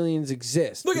if aliens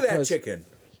exist. look at that because chicken.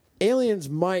 Aliens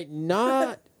might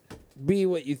not be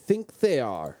what you think they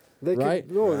are. They right?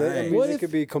 could, no, they, I Right. mean, What they if-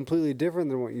 could be completely different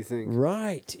than what you think.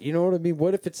 Right. You know what I mean?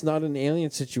 What if it's not an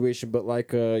alien situation, but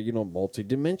like a,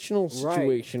 multi-dimensional Right.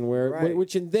 situation where, Right.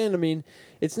 which, and then, I mean,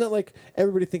 it's not like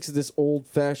everybody thinks of this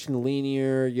old-fashioned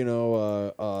linear,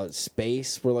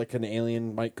 space where like an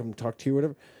alien might come talk to you or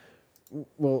whatever.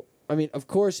 Well, I mean, of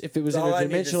course, if it was All I need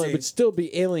to interdimensional, it see. would still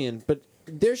be alien, but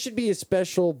there should be a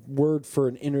special word for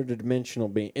an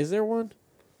interdimensional being. Is there one?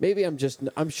 Maybe I'm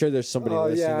sure there's somebody Oh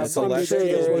listening. yeah, that's I'm like, sure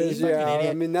Celestial there is is. "You fucking Yeah, idiot."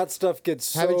 I mean that stuff gets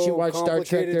so Haven't you watched Star Trek?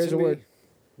 complicated There's to a me. word.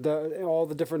 All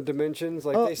the different dimensions,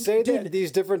 like Oh, they say dude. that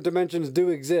these different dimensions do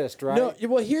exist, right? No,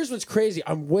 well, here's what's crazy.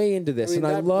 I'm way into this, and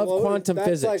I that love blows- quantum that's,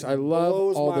 physics. like, I love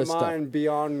blows all my this stuff. mind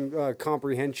beyond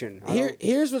comprehension. I don't-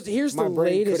 Here's my the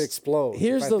brain could latest. explode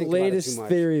Here's if I the think about it too latest much.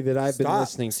 theory that I've been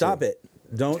listening to. Stop it.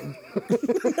 Don't.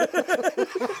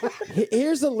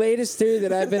 Here's the latest theory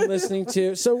that I've been listening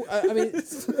to. So, I mean,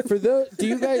 for those,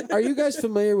 are you guys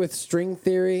familiar with string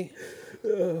theory?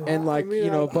 And like,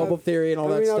 bubble theory and all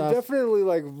that I've stuff. definitely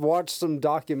like watched some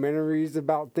documentaries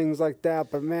about things like that,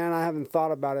 but man, I haven't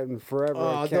thought about it in forever.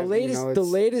 I The can't,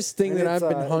 latest thing and that I've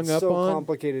it's, been hung it's up so on.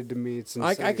 complicated to me. It's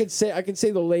insane. I could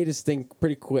say the latest thing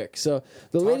pretty quick. So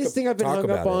the latest thing I've been talk hung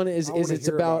up about on it. is I wanna it's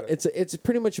hear about about it. it's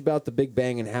pretty much about the Big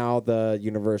Bang and how the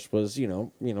universe was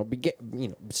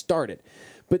started.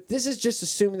 But this is just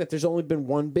assuming that there's only been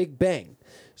one Big Bang.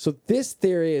 So this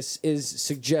theory is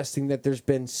suggesting that there's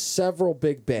been several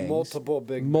Big Bangs, Multiple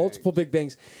Big Big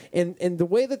Bangs, and the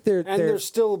way that they're there's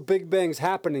still Big Bangs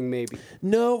happening, maybe.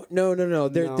 no.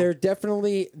 They're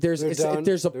definitely there's They're done.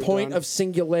 there's a They're point done. of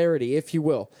singularity, if you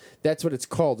will. That's what it's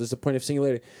called. Is a point of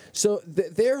singularity. So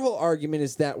their whole argument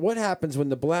is that what happens when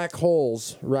the black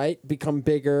holes become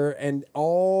bigger and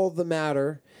all the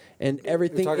matter and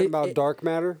everything. You're talking about dark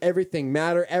matter.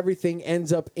 Everything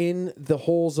ends up in the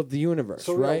holes of the universe,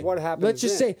 So, yeah, right? what happens Let's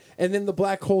just then? say, and then the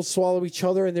black holes swallow each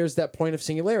other, and there's that point of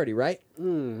singularity, right?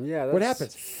 Yeah. What that's-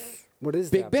 happens? What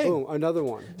is Big that? Bang. Boom, another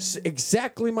one.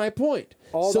 Exactly my point.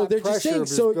 All so that they're just pressure saying,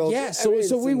 just so builds- yeah, I so mean,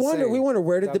 so it's we insane. wonder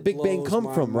where did That the Big Bang blows come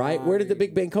my from, right? Where did the mind.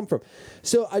 Big Bang come from?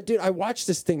 So I watched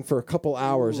this thing for a couple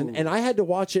hours, and I had to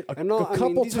watch it a I mean,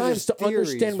 couple these are times just to theories,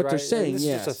 understand what they're right? saying. This is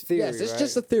yes, just a theory, yes, it's right?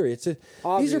 just a theory. These are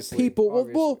Obviously, people. Well,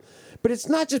 obviously. but it's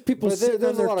not just people But there- sitting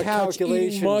on there's a their lot of couch eating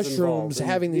calculations mushrooms, involved in-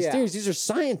 having these yeah. theories. These are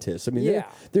scientists. I mean, Yeah,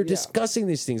 they're yeah. discussing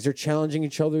these things. They're challenging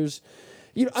each other's.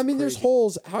 I mean, there's crazy.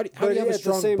 holes. How do you But have a at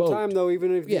strong the same boat? time, though,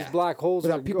 even if Yeah. these black holes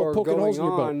Without are, people are poking going holes in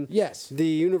your boat. on, Yes. the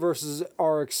universes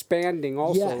are expanding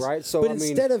also, Yes. right? So, but I mean,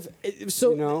 instead of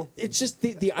you know, it's just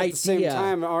the idea. at the same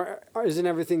time, isn't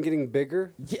everything getting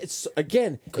bigger? It's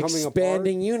again Coming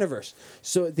expanding universe.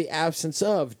 So the absence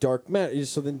of dark matter.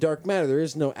 So then dark matter, there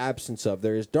is no absence of.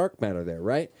 There is dark matter there,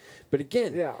 right? But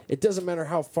again, Yeah. it doesn't matter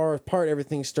how far apart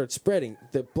everything starts spreading.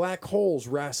 The black holes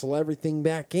wrestle everything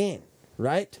back in.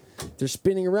 right? They're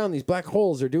spinning around these black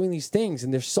holes. They're doing these things,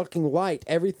 and they're sucking light,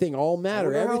 everything, all matter,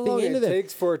 wonder how everything long into it them.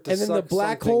 takes for it to and then the suck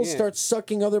black something hole in. starts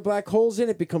sucking other black holes in.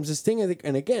 It becomes this thing,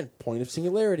 and again, point of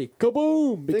singularity,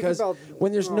 kaboom! Because about-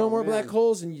 when there's no oh, more man. black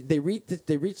holes, and they reach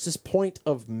this point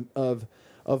of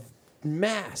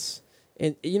mass.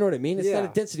 And you know what I mean? It's not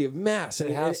Yeah. a density of mass. It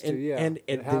has to, yeah. And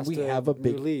It then has we to have a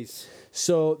big release.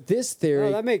 So this theory,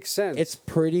 No, that makes sense. It's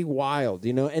pretty wild,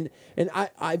 you know. And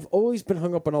I've always been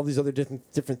hung up on all these other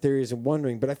different theories and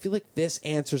wondering, but I feel like this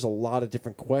answers a lot of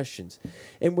different questions.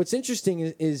 And what's interesting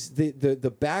is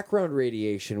the background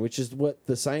radiation, which is what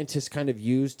the scientists kind of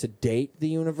use to date the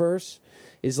universe.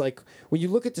 Is like when you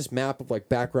look at this map of like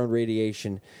background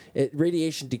radiation,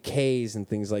 radiation decays and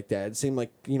things like that. It seemed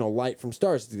like, you know, light from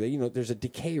stars, you know, there's a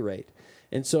decay rate.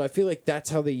 And so I feel like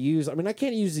that's how they use. I mean, I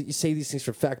can't say these things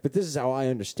for fact, but this is how I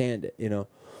understand it, you know.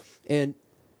 And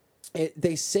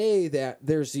they say that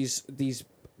there's these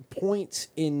points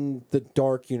in the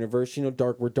dark universe, you know,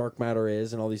 where dark matter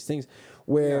is and all these things,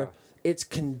 where it's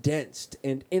condensed.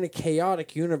 And in a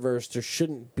chaotic universe, there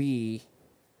shouldn't be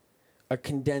a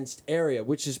condensed area,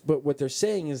 but what they're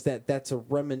saying is that that's a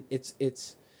remnant.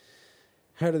 It's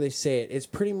how do they say it? It's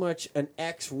pretty much an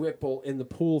X ripple in the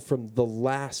pool from the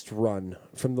last run,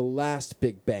 from the last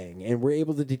Big Bang, and we're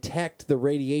able to detect the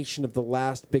radiation of the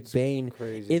last Big Bang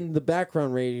in the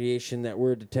background radiation that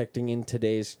we're detecting in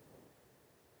today's,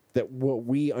 that what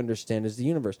we understand as the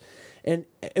universe. And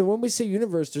when we say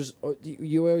universe,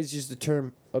 you always use the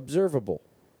term observable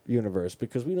universe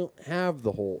because we don't have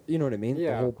the whole, you know what I mean?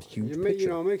 Yeah. The whole huge picture. You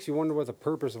know, it makes you wonder what the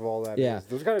purpose of all that is. Yeah.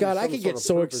 There's gotta be God, I some could sort get of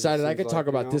so purpose, it excited. I seems could talk like,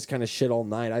 about you know? this kind of shit all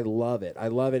night. I love it. I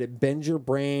love it. It bends your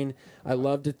brain. I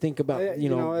love to think about, you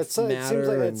know, it matter. seems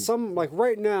like and it's like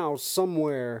right now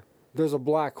somewhere there's a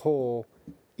black hole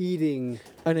eating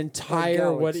an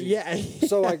entire what? galaxy. Yeah.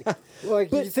 So like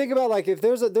But- you think about like if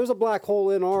there's a black hole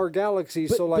in our galaxy,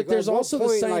 But, so like but there's at what also the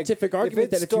point, like, scientific if argument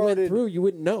it that if you went started- through, you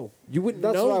wouldn't know. You wouldn't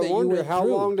That's know what that I you wonder. went How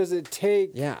through. long does it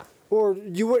take? Yeah. Or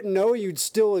you wouldn't know you'd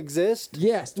still exist.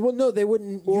 Yes. Well, no, they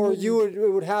wouldn't. Or wouldn't-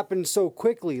 it would happen so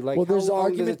quickly. Like Well, how there's an long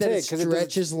argument does that it it take? 'Cause it doesn't-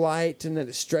 stretches light and that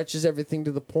it stretches everything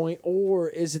to the point, or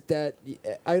is it that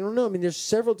I don't know. I mean, there's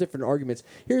several different arguments.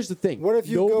 Here's the thing: What if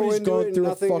you go nobody's into it gone and through a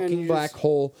nothing and fucking you black just-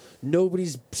 hole.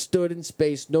 Nobody's stood in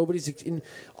space. Nobody's in.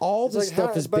 All It's this like, stuff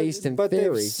how- is based in but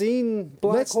theory. they've seen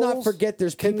black Let's not holes? forget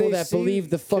there's Can people they that see- believe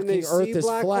the can they fucking Earth see is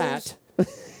black flat.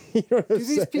 You know what I'm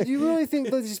saying? Do you really think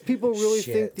that these people really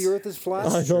think Shit. the Earth is flat?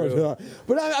 I don't know.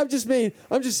 But I'm just saying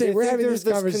They we're think having there's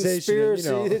this conversation. and, Conspiracy,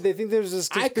 you know, they think there's this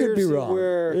I conspiracy could be wrong.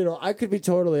 where You know, I could be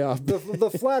totally off. the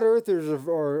flat earthers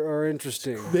are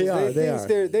interesting. They are, they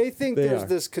are. They think They there's are.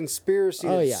 this conspiracy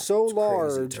Oh, that's yeah. so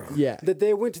large Yeah. that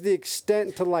they went to the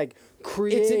extent to like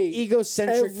create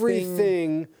egocentric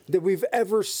everything that we've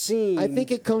ever seen. I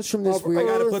think it comes from this Of weird. I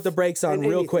gotta Earth put the brakes on and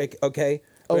real anything. quick, okay?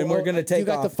 And we're gonna take You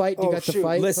got off. the fight. You Oh, got the shoot.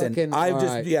 fight. Listen, fucking, I've all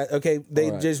just right. okay. They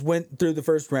All right. just went through the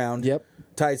first round. Yep.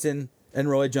 Tyson and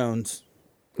Roy Jones.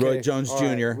 Roy Okay, Jones all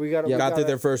right. Jr. We gotta- got we through gotta-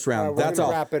 their first round. all right, we're That's gonna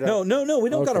all. wrap it up. No, we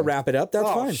don't gotta Okay. wrap it up. That's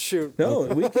Oh, fine. shoot. No,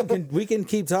 we can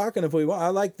keep talking if we want. I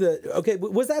like the. Okay,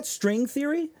 was that string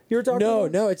theory you were talking No,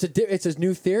 about? no, it's a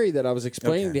new theory that I was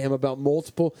explaining Okay. to him about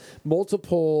multiple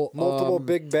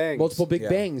Big Bangs. multiple Big Yeah.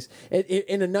 Bangs.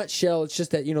 In a nutshell, it's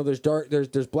just that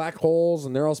there's black holes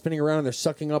and they're all spinning around and they're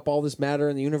sucking up all this matter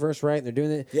in the universe, right? And they're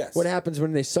doing it. Yes. What happens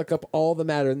when they suck up all the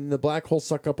matter and then the black holes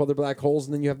suck up other black holes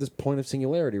and then you have this point of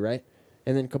singularity, right?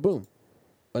 And then kaboom,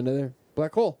 another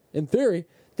black hole. In theory,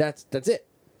 that's it.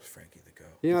 Frankie the Goat.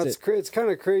 You know, That's it's kind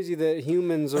of crazy that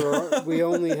humans are we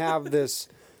only have this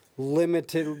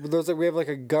limited. We have like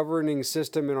a governing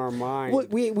system in our mind. Well,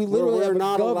 we where literally we're have a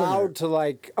not governor. allowed to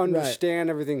like understand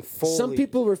everything fully. Some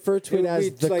people refer to it as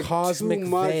It'd be, the like, cosmic too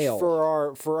much veil.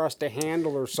 for us to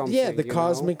handle or something. Yeah, the you know?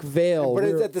 cosmic veil. But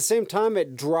We're- at the same time,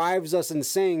 it drives us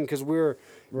insane because we're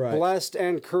Right. blessed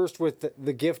and cursed with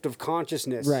the gift of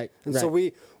consciousness. Right, And so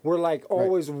right. we're like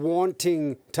always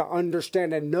wanting to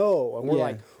understand and know, and we're Yeah.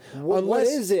 like, what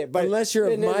is it? But unless you're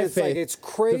of and then my it's faith, like, it's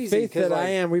crazy. The faith 'cause, that like, I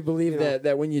am, we believe you know,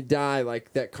 that when you die,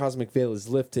 like that cosmic veil is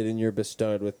lifted and you're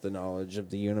bestowed with the knowledge of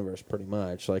the universe, pretty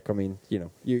much. Like, I mean,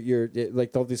 you're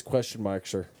like all these question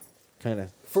marks are kind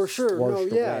of for sure. No,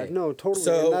 washed yeah, away. no, totally.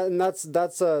 So- and that's.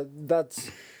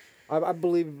 I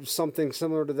believe something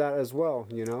similar to that as well.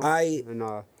 You know, I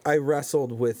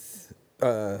wrestled with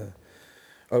a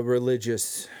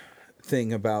religious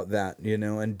thing about that,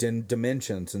 and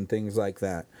dimensions and things like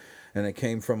that, and it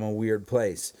came from a weird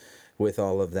place. with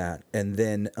all of that. And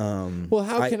then, Well,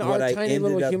 how can our what I tiny ended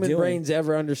little up human doing- brains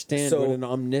ever understand So- what an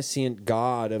omniscient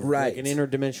God of Right. like an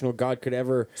interdimensional God could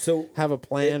ever So have a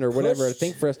plan it or whatever? I pushed-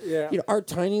 think for us, Yeah. our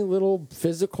tiny little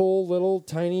physical, little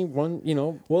tiny one,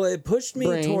 Well, it pushed me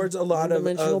brain, towards a lot of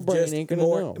one-dimensional brain just ain't gonna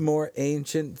more know. more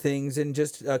ancient things and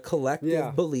just a collective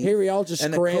Yeah. belief. here we all just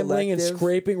and a scrambling and collective-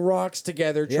 scraping rocks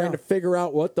together, trying Yeah. to figure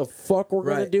out what the fuck we're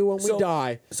gonna Right. do when we So-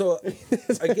 die. So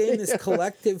again, this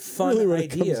collective fun Really what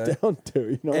idea. it comes down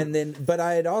to, And then, but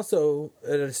I had also,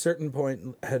 at a certain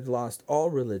point, had lost all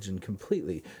religion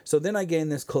completely. So then I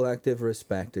gained this collective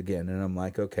respect again, and I'm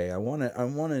like, okay, I want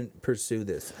to pursue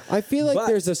this. I feel like But-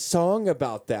 there's a song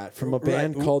about that from a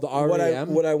band Right. called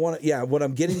REM. What I want, what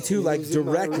I'm getting to, like Losing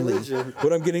my directly, religion.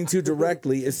 what I'm getting to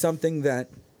directly is something that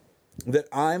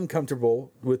I'm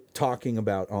comfortable with talking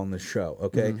about on the show.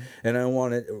 Okay, and I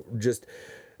want to just.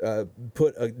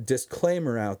 Put a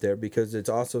disclaimer out there because it's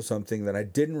also something that I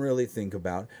didn't really think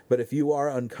about. But if you are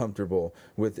uncomfortable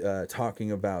with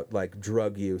talking about like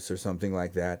drug use or something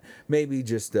like that, maybe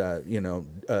just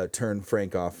turn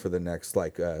Frank off for the next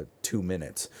 2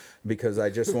 minutes because I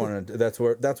just wanted. That's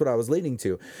what I was leading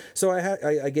to. So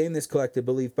I gained this collective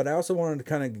belief, but I also wanted to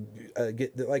kind of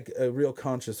get like a real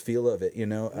conscious feel of it,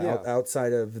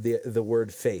 outside of the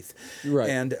word faith,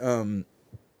 Right.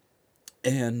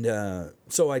 And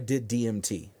so I did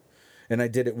DMT. And I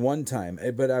did it one time,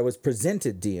 but I was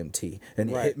presented DMT,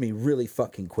 and it hit me really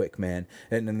fucking quick, man.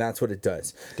 And that's what it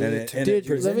does. Dude, And let me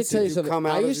presents tell you you- something. Come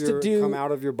I out used of to your, do. come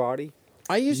out of your body.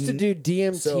 I used to do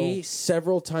DMT So-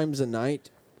 several times a night,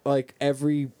 like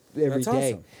every That's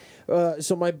day. awesome.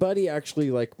 So my buddy actually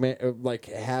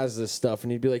has this stuff,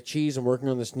 and he'd be like, "Cheese, I'm working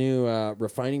on this new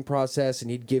refining process," and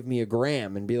he'd give me a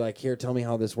gram and be like, "Here, tell me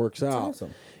how this works out."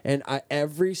 awesome. And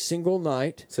every single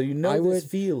night, So you know I this would,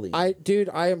 feeling. I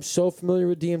am so familiar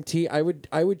with DMT.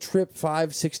 I would trip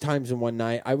 5-6 times in one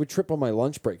night. I would trip on my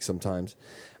lunch break sometimes.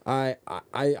 I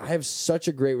have such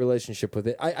a great relationship with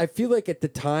it. I feel like at the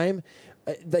time,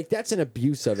 like that's an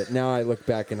abuse of it. Now I look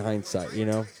back in hindsight,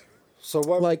 So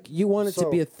what? like you want it to so-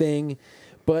 be a thing,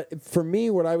 but for me,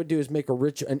 what I would do is make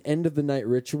an end of the night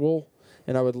ritual,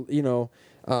 and I would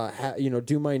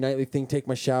do my nightly thing, take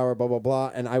my shower, blah blah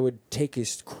blah, and I would take a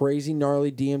crazy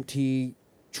gnarly DMT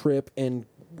trip and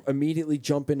immediately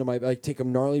jump into take a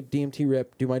gnarly DMT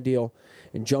rip, do my deal,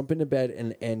 and jump into bed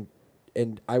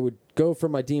and I would go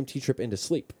from my DMT trip into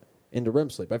REM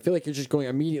sleep. I feel like you're just going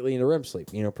immediately into REM sleep,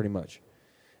 pretty much.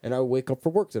 And I would wake up for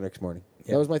work the next morning.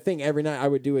 Yeah. That was my thing. Every night I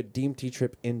would do a DMT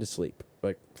trip into sleep.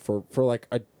 Like for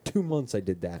 2 months I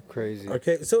did that. Crazy.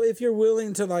 Okay, so if you're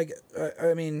willing to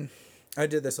I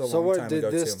did this a So long what time did ago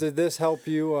this? too. Did this help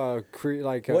you What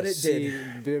it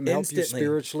did help you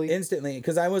spiritually? instantly,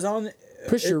 because I was on.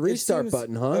 Push your it restart seems-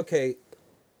 button, huh? Okay,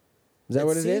 Is that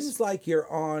what it seems is? like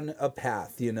you're on a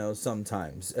path,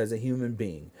 sometimes as a human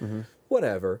being. Mm-hmm.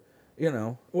 Whatever,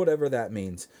 whatever that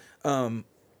means.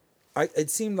 It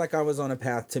seemed like I was on a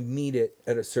path to meet it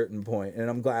at a certain point, and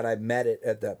I'm glad I met it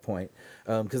at that point,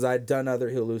 because I'd done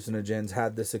other hallucinogens,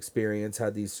 had this experience,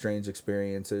 had these strange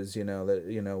experiences,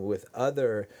 with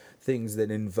other things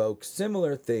that invoke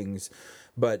similar things,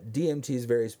 but DMT is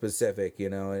very specific,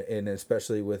 and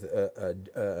especially with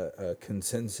a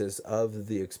consensus of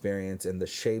the experience and the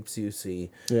shapes you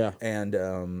see. Yeah. And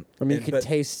You could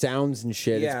taste sounds and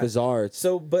shit. It's bizarre.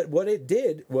 But what it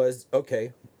did was,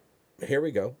 okay, here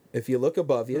we go. If you look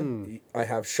above you, I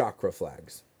have chakra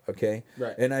flags. Okay.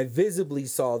 Right. And I visibly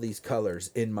saw these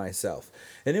colors in myself.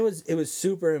 And it was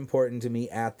super important to me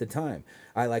at the time.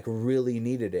 I really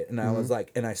needed it. And I was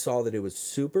and I saw that it was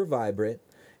super vibrant,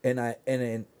 and I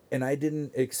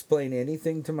didn't explain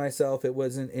anything to myself. It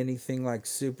wasn't anything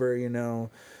super,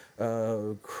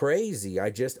 crazy. I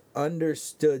just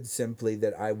understood simply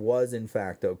that I was in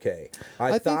fact okay.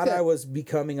 I think thought that- I was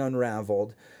becoming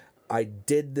unraveled. I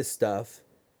did the stuff.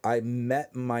 I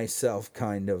met myself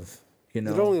kind of, It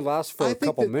only lasts for I a think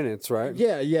couple that- minutes, right?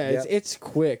 Yeah. Yep. It's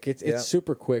quick. It's Yep.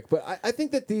 super quick. But I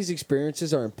think that these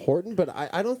experiences are important, but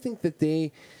I don't think that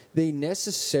they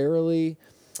necessarily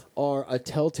are a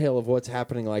telltale of what's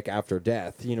happening after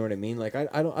death. You know what I mean? I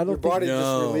don't Your think body just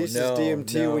No, releases no,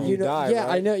 DMT no. when you die. yeah,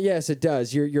 right? I know. Yes, it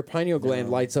does. Your pineal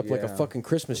gland lights up like a yeah. fucking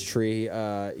Christmas tree. See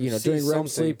During REM something.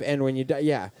 sleep and when you die.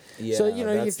 Yeah. Yeah, So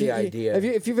that's the idea.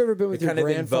 If you've ever been with It your kind of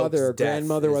grandfather or invokes death,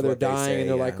 grandmother is while they're what they dying, say, and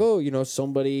they're yeah. like,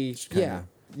 somebody, kinda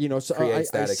So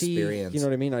creates I that see, experience. you know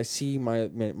what I mean? I see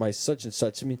my such and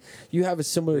such. I mean, you have a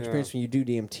similar Yeah. experience when you do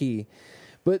DMT.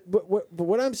 But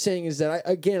what I'm saying is that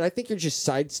I think you're just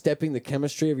sidestepping the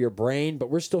chemistry of your brain, but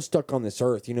we're still stuck on this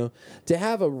earth, To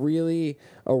have a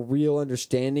real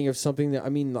understanding of something that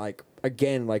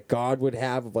again, like God would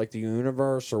have of like the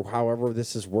universe or however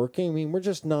this is working. I mean, we're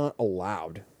just not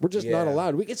allowed. We're just not Yeah.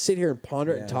 allowed. We could sit here and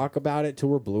ponder it and Yeah. talk about it till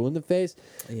we're blue in the face,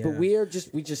 Yeah. but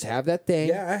we just have that thing.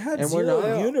 Yeah, I had and we're zero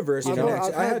not. universe you know,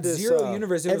 connection. I've I had had this, zero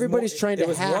universe. It was everybody's trying to It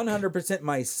was hack. 100%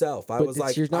 myself. I But was it's-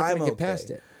 like, you're not gonna I'm get okay.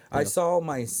 past it. I saw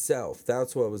myself.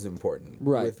 That's what was important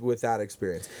Right. with that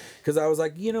experience. Because I was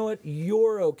like, you know what?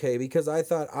 You're okay. Because I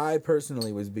thought I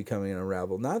personally was becoming a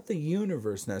rebel. Not the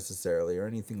universe necessarily or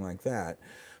anything like that,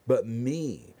 but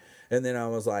me. And then I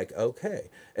was like, okay.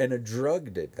 And a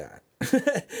drug did that.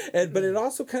 But it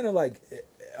also kind of like,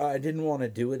 I didn't want to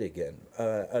do it again.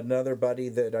 Another buddy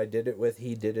that I did it with,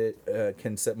 he did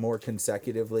it more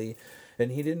consecutively. And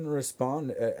he didn't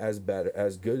respond as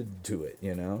good to it,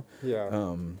 you know?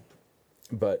 Yeah.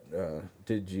 But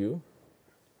did you?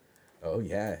 Oh,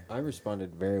 yeah. I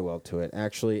responded very well to it.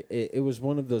 Actually, it was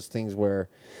one of those things where,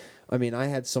 I mean, I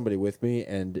had somebody with me,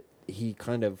 and he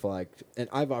kind of like, and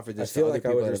I've offered I this feel to other like I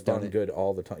people would that have done respond it. good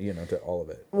all the time, you know, to all of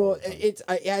it. all Well, the time.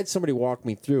 I had somebody walk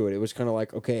me through it. It was kind of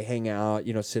like, okay, hang out,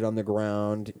 sit on the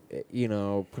ground,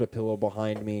 put a pillow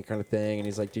behind me, kind of thing. And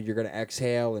he's like, dude, you're gonna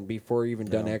exhale, and before you're even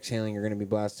done exhaling, you're gonna be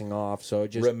blasting off. So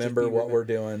remember just what we're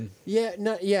doing. Yeah,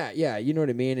 you know what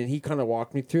I mean. And he kind of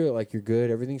walked me through it, like, you're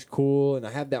good, everything's cool. And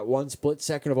I had that one split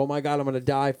second of, oh my god, I'm gonna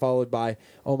die, followed by,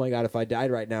 oh my god, if I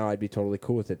died right now, I'd be totally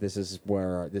cool with it. This is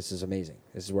amazing.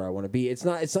 This is where I want to be. It's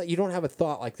not. You don't have a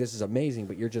thought like this is amazing,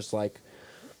 but you're just like,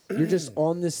 you're just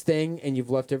on this thing, and you've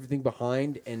left everything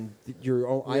behind, and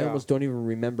I almost don't even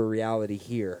remember reality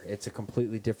here. It's a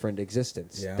completely different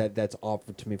existence that's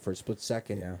offered to me for a split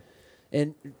second. Yeah.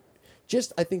 And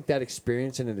just, I think that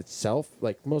experience in itself,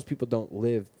 like, most people don't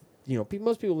live,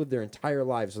 most people live their entire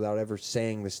lives without ever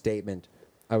saying the statement,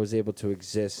 I was able to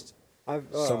exist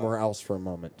somewhere else for a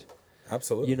moment.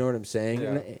 Absolutely. You know what I'm saying?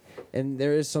 Yeah. And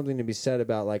there is something to be said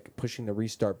about, like, pushing the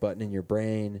restart button in your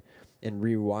brain and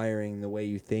rewiring the way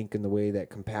you think and the way that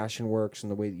compassion works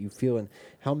and the way that you feel, and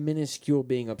how minuscule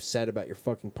being upset about your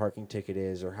fucking parking ticket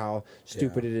is, or how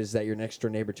stupid it is that your next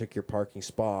door neighbor took your parking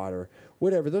spot, or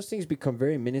whatever. Those things become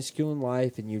very minuscule in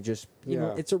life, and you just,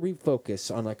 know, it's a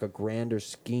refocus on, like, a grander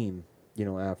scheme,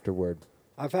 afterward.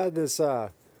 I've had this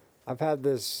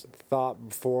thought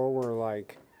before where,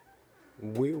 like,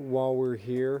 while we're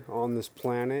here on this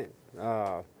planet,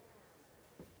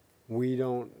 we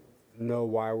don't know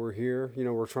why we're here.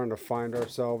 We're trying to find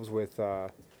ourselves with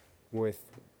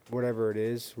whatever it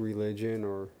is, religion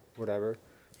or whatever.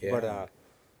 Yeah.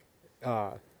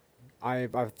 But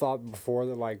I've thought before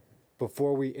that, like,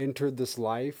 before we entered this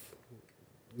life,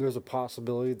 there's a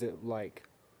possibility that, like,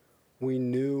 we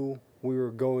knew we were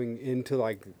going into,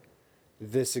 like,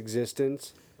 this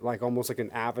existence, like almost like an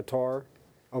avatar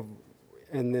of,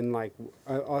 and then, like,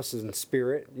 us in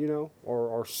spirit,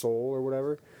 or our soul or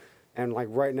whatever. And, like,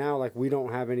 right now, like, we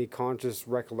don't have any conscious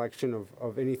recollection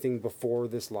of anything before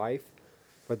this life.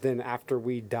 But then after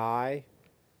we die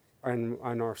and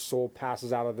our soul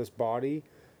passes out of this body,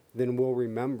 then we'll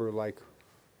remember, like,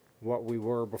 what we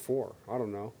were before. I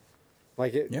don't know.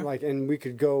 Like, and we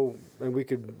could go and we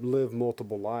could live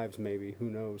multiple lives, maybe. Who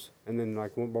knows? And then,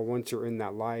 like, but once you're in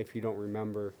that life, you don't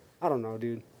remember. I don't know,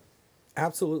 dude.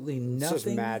 Absolutely nothing. It's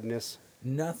just madness.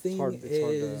 Nothing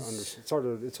It's hard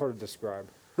to describe.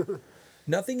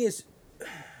 Nothing is,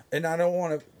 and I don't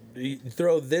want to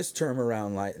throw this term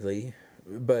around lightly,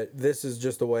 but this is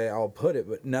just the way I'll put it.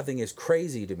 But nothing is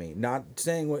crazy to me. Not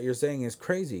saying what you're saying is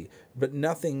crazy, but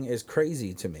nothing is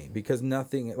crazy to me, because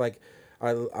nothing, like,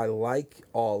 I like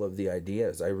all of the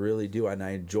ideas. I really do, and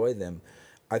I enjoy them.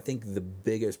 I think the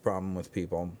biggest problem with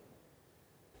people,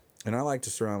 and I like to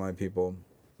surround my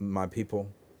people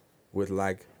with,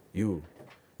 like, you.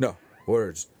 No,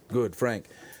 words. Good, Frank.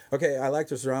 Okay, I like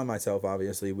to surround myself,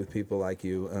 obviously, with people like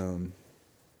you.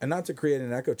 And not to create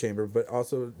an echo chamber, but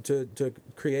also to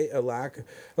create a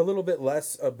little bit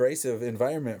less abrasive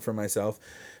environment for myself,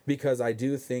 because I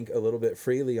do think a little bit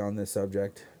freely on this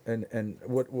subject, and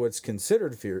what's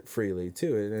considered freely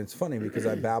too. And it's funny because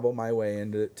I babble my way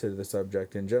into the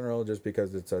subject in general, just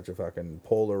because it's such a fucking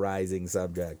polarizing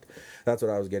subject. That's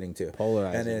what I was getting to.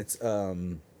 Polarizing. And it's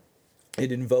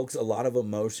it invokes a lot of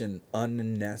emotion,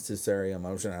 unnecessary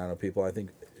emotion out of people. I think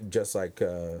just like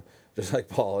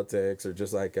politics, or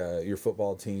just like your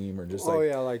football team, or just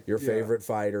your favorite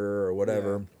fighter or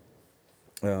whatever.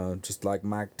 Yeah. Just like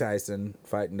Mike Tyson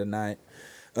fighting tonight.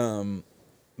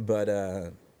 But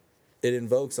it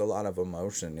invokes a lot of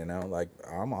emotion, like,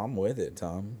 I'm with it,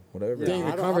 Tom. Whatever. Dang,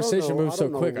 the I conversation moves so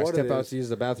don't know quick. I what step it out is. to use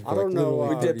the bathroom I for, like, don't know,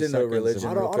 literally We dipped 30 into seconds. religion.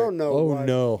 I real don't quick. know. Oh,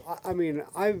 no. I mean,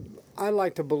 I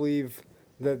like to believe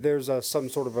that there's some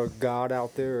sort of a God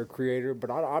out there, a creator.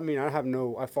 But I mean,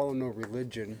 I follow no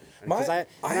religion because I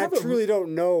truly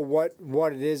don't know what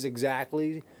it is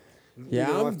exactly. Yeah,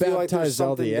 You know, I'm I feel like there's baptized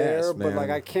something LDS, there, man. but like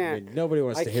I can't. I mean, nobody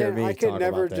wants to hear me I could talk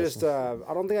never about this. just.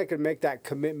 I don't think I could make that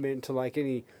commitment to like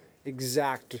any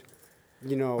exact,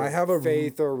 I have a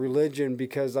faith or religion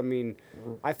because I mean,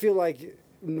 I feel like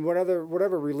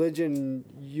whatever religion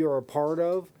you're a part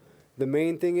of, the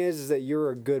main thing is that you're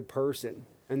a good person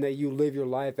and that you live your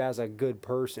life as a good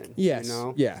person. Yes. You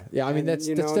know? Yeah. Yeah. I mean, And, that's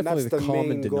you that's know, and definitely that's the common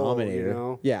main goal, denominator. you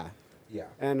know? Yeah. Yeah.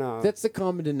 And That's the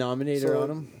common denominator so- on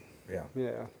them. Yeah.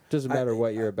 yeah. Doesn't matter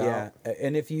what you're about. Yeah.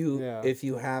 And if you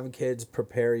Yeah. have kids,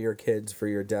 prepare your kids for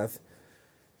your death.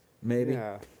 Maybe.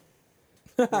 Yeah.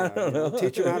 I don't know.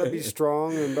 Teach them how to be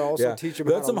strong, and also Yeah. teach them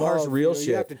That's how to some harsh, love. real You know, shit.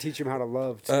 You have to teach them how to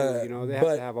love too. You know, they have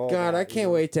but to have all. God, that, I can't you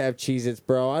know? wait to have Cheez-Its,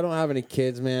 bro. I don't have any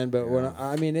kids, man, but when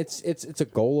I mean, it's a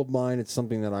goal of mine. It's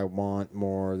something that I want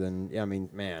more than. I mean,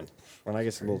 man, when I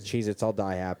get some little Cheez-Its, I'll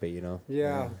die happy. You know.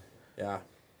 Yeah. Yeah,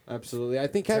 absolutely. I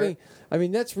think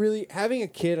that's really having a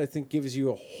kid. I think gives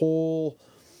you a whole.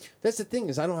 That's the thing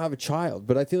is I don't have a child,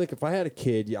 but I feel like if I had a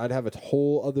kid, I'd have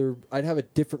I'd have a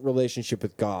different relationship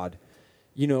with God,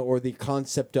 you know, or the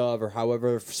concept of, or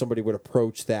however somebody would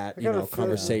approach that, you know,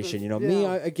 conversation. You know, me,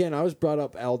 I was brought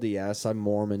up LDS. I'm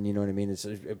Mormon. You know what I mean? It's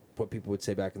what people would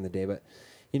say back in the day, but.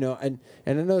 You know, and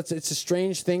I know it's a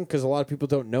strange thing because a lot of people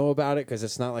don't know about it because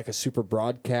it's not like a super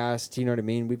broadcast. You know what I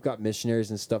mean? We've got missionaries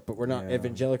and stuff, but we're not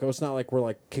evangelical. It's not like we're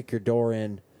like kick your door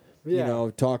in, you know,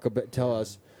 talk about, tell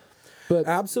us. But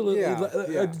Absolutely.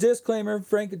 A disclaimer,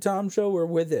 Frank and Tom show, we're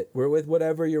with it. We're with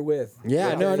whatever you're with.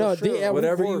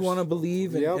 Whatever you want to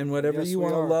believe and whatever you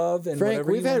want to love and Frank,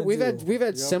 whatever we've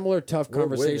had similar tough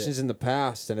conversations in the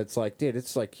past, and it's like, dude,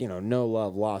 it's like, you know, no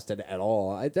love lost at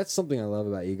all. That's something I love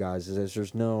about you guys is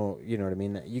there's no, you know what I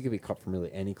mean? You could be cut from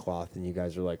really any cloth, and you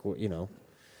guys are like, well, you know.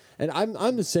 And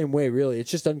I'm the same way, really.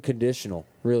 It's just unconditional,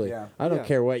 really. Yeah. I don't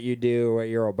care what you do or what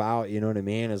you're about, you know what I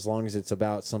mean? As long as it's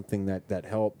about something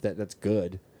that's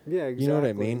good. Yeah, exactly. You know what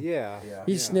I mean? Yeah.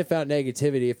 You sniff out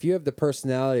negativity. If you have the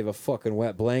personality of a fucking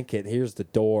wet blanket, here's the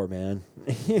door, man.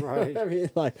 You know Right. what I mean?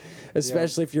 Like,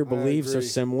 especially if your beliefs are agree.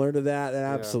 similar to that, then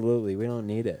absolutely, we don't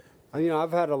need it. You know,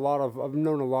 I've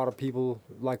known a lot of people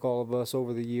like all of us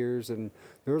over the years, and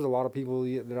there was a lot of people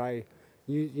that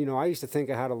you know, I used to think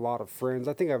I had a lot of friends.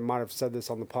 I think I might have said this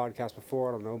on the podcast before.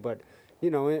 I don't know, but you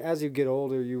know, as you get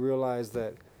older, you realize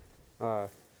that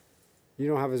you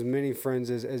don't have as many friends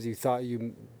as you thought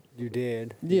you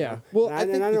did. Yeah. You know? Well,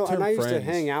 and I used to friends.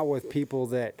 hang out with people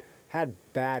that had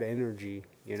bad energy.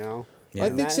 You know. Yeah. I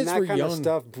think since that we're kind young, of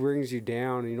stuff brings you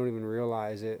down, and you don't even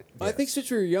realize it. I think since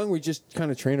we were young, we just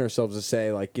kind of train ourselves to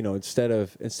say, like, you know, instead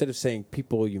of saying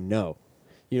people you know,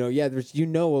 there's a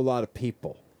lot of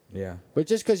people. Yeah. But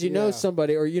just because you know Yeah.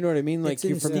 somebody, or you know what I mean, like It's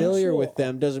you're familiar instinctual. with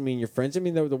them, doesn't mean you're friends. I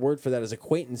mean, the word for that is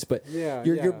acquaintance. But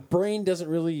your brain doesn't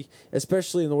really,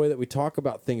 especially in the way that we talk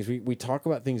about things. We talk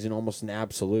about things in almost in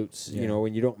absolutes. You know,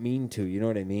 when you don't mean to. You know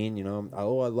what I mean? You know, I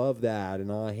love that,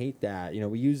 and I hate that. You know,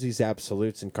 we use these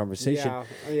absolutes in conversation.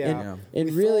 And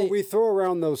we throw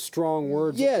around those strong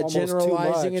words. almost generalizing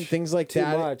too much, and things like too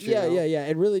that. Much, you know?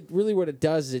 And really, what it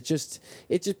does is it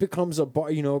just becomes a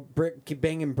bar. You know,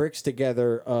 banging bricks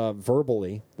together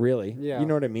verbally. Really, you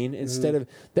know what I mean. Instead of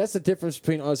that's the difference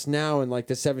between us now and like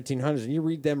the 1700s. And you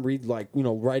read like, you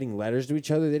know, writing letters to each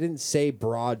other. They didn't say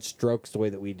broad strokes the way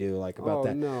that we do, like about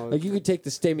that. No. Like you could take the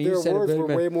statement Their you said. words were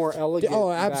way more elegant. Oh,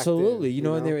 back absolutely. then, You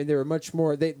know, and they were much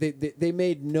more. They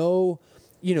made no.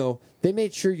 You know, they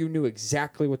made sure you knew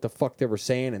exactly what the fuck they were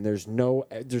saying, and there's no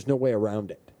way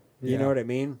around it. You know what I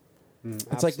mean?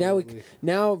 It's like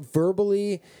now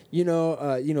verbally,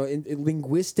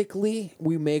 linguistically,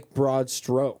 we make broad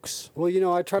strokes. Well, you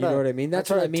know, I try to. You know what I mean? That's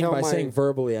what I mean by saying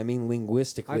verbally. I mean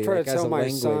linguistically. I try like to as tell a my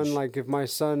language. son, like if my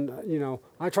son, you know,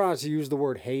 I try not to use the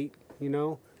word hate, you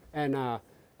know, and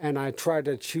I try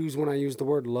to choose when I use the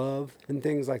word love and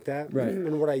things like that, Right.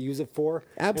 And what I use it for.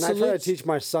 Absolutely. And I try to teach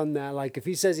my son that, like, if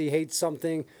he says he hates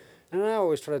something. And I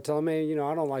always try to tell him, hey, you know,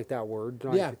 I don't like that word.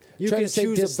 Like, Yeah. you Try can to say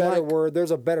choose a better dislike. word.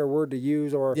 There's a better word to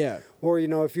use, or you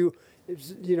know,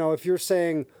 if you're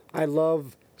saying I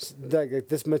love like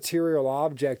this material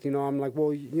object, you know, I'm like,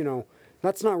 well, you know,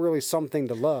 that's not really something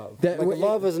to love.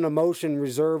 Love is an emotion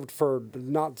reserved for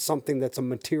not something that's a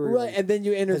material. Right, and then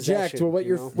you interject. possession, Well,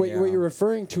 you know? what you're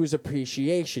referring to is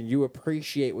appreciation. You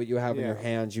appreciate what you have in Yeah. your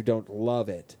hands. You don't love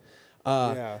it.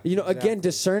 Yeah, Again,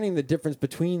 discerning the difference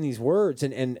between these words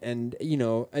and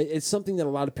it's something that a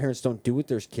lot of parents don't do with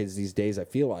their kids these days. I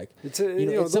feel like It's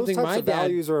it's those types of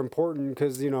values are important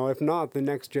because if not, the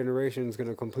next generation is going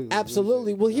to completely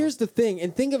Absolutely. lose it, Well, here's the thing,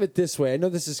 and think of it this way. I know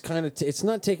this is kind of it's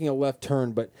not taking a left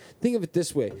turn, but think of it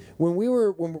this way: when we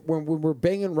were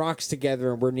banging rocks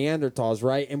together and we're Neanderthals,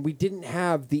 right? And we didn't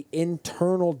have the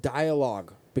internal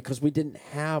dialogue because we didn't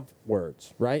have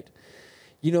words, right?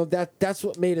 That's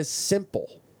what made us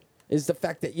simple, is the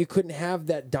fact that you couldn't have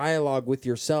that dialogue with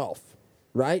yourself,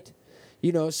 right?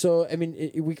 So I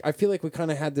mean, I feel like we kind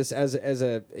of had this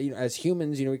as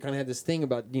humans. We kind of had this thing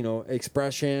about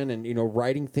expression and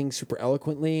writing things super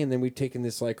eloquently, and then we've taken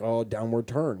this like downward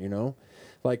turn.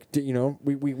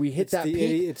 We hit that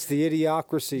peak. It's the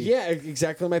idiocracy. Yeah,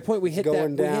 exactly my point. We hit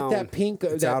going that. down. We hit that peak.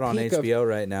 It's that out on peak HBO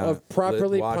right now. of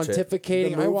properly Watch it. pontificating.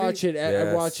 The I movie? watch it. I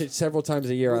Yes. watch it several times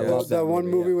a year. I Yes. love that one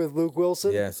movie yeah. with Luke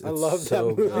Wilson. Yes, I it's love so that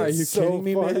movie. good. Are you It's so kidding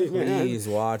me, man? funny, man? Please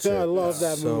watch it. I love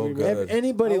that So movie, good. man.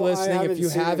 Anybody I listening, haven't if you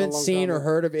seen it in a haven't long seen time. or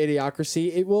heard of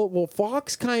Idiocracy,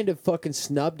 Fox kind of fucking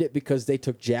snubbed it because they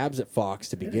took jabs at Fox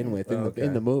to begin with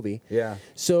in the movie. Yeah.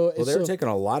 So Well, they were taking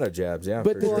a lot of jabs. Yeah.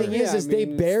 But for the sure. thing is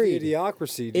they it's buried the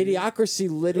idiocracy. Dude. Idiocracy.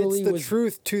 Literally It's the was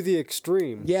truth to the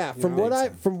extreme. Yeah, from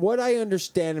what I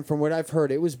understand and from what I've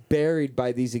heard, it was buried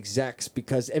by these execs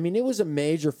because it was a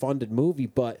major funded movie,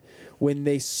 but when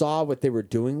they saw what they were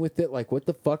doing with it, like what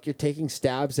the fuck, you're taking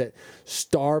stabs at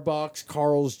Starbucks,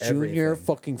 Carl's Jr., Everything.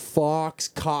 fucking Fox,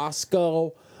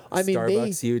 Costco.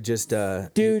 Starbucks, you just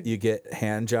Dude. you get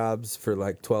hand jobs for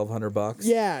like $1,200.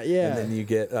 Yeah. And then you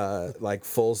get like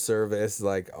full service,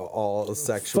 like all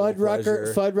sexual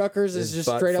pleasure. Fuddruckers is just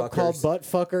butt straight up called fuckers. butt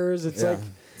fuckers. It's Yeah. like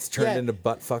It's turned into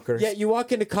butt fuckers. Yeah, you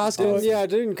walk into Costco.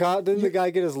 Didn't the guy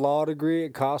get his law degree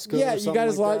at Costco? Yeah, or you something got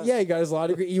his like law. that? Yeah, you got his law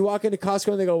degree. You walk into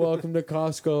Costco and they go, "Welcome to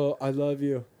Costco. I love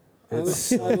you." It's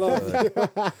so I love good.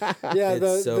 Yeah,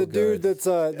 It's so the dude good.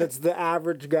 that's the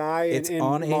average guy It's in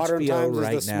on modern HBO times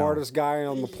right is the now. smartest guy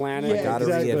on the planet. Yeah, gotta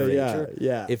exactly. reiterate.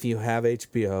 Yeah. If you have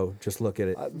HBO, just look at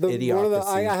it. one of the- Idiocracy.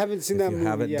 I haven't seen if that you movie,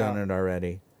 haven't yeah. done it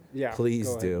already, Yeah, please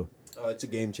go ahead. do. Oh, it's a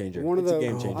game changer. One of It's the a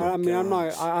game changer.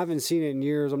 I haven't seen it in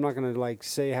years. I'm not gonna like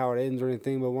say how it ends or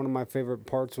anything, but one of my favorite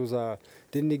parts was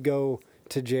didn't he go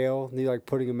to jail and he like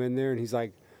putting him in there and he's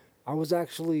like, I was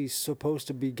actually supposed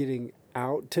to be getting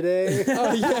out today.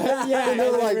 Oh yeah, and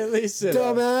they're like, release it.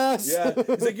 dumbass. Yeah,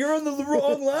 it's like you're on the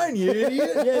wrong line, you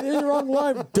idiot. Yeah, they're in the wrong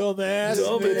line, dumbass.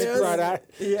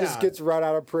 Just gets right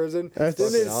out of prison. That's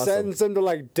then they fucking awesome. sentence him to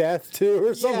like death too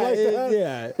or something like that.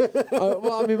 Yeah.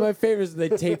 Well, my favorite is they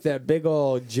tape that big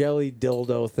old jelly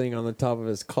dildo thing on the top of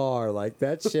his car. Like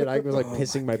that shit, I was like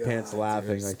pissing my pants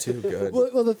laughing. It's Like too good.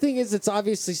 Well, the thing is, it's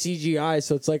obviously CGI,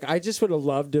 so it's like I just would have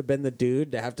loved to have been the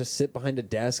dude to have to sit behind a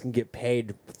desk and get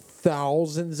paid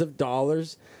thousands of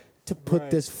dollars to put Right.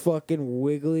 this fucking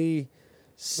wiggly,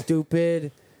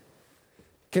 stupid,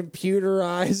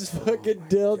 computerized fucking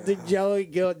jelly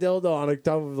dildo on the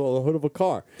top of the hood of a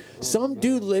car. Some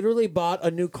dude literally bought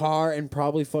a new car and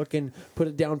probably fucking put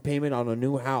a down payment on a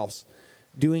new house,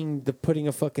 putting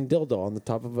a fucking dildo on the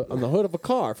top of on the hood of a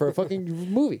car for a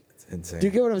fucking movie. Insane. Do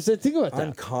you get what I'm saying? Think about I'm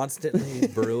that. constantly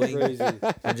brewing. Crazy.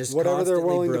 I'm just Whatever they're constantly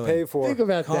willing brewing. to pay for. Think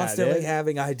about Constantly that.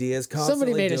 having ideas. Constantly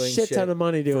Somebody made a doing shit ton of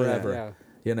money doing that. forever.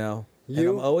 Yeah. You know. And You?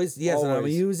 I'm always and I'm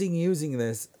Always. using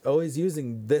this, always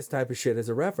using this type of shit as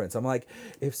a reference. I'm like,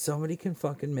 if somebody can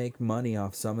fucking make money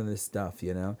off some of this stuff,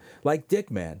 like Dick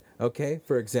Man, okay,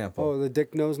 for example. Oh, the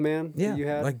Dick Nose Man? yeah, that you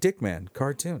had? like Dick Man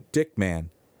cartoon, Dick Man.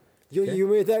 You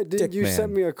made that? Dick You Man.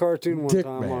 sent me a cartoon one Dick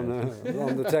time Man.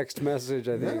 on the text message,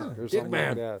 I think, or something Man.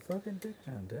 like that. Fucking Dick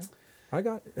Man, dude. I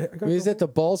got Is that the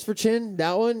balls for chin?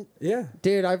 That one? yeah.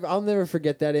 Dude, I'll never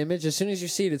forget that image. As soon as you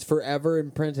see it, it's forever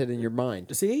imprinted in your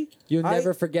mind. See, You'll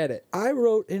never forget it. I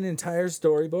wrote an entire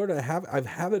storyboard. I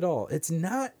have it all. It's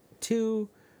not too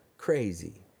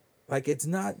crazy, like it's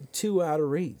not too out of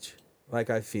reach. Like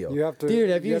I feel. You have to, Dude,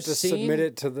 have you have to seen- submit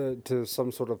it to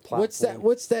some sort of platform.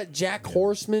 What's that Jack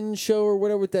Horseman show or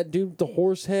whatever with that dude with the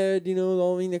horse head? I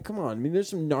mean, come on. I mean, there's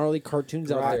some gnarly cartoons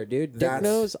out Right. there, dude. Dick That's-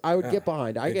 Nose, I would yeah, get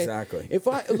behind. exactly. If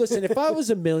I was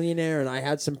a millionaire and I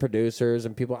had some producers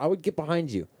and people, I would get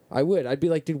behind you. I would. I'd be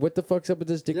like, dude, what the fuck's up with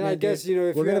this Dick Yeah, Man? I guess dude?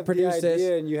 if we're you gonna had produce the idea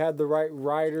this. and you had the right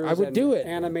writers, I would and do it.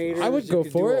 Animators, I would you go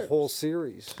could for do it. a whole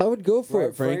series. I would go for Right,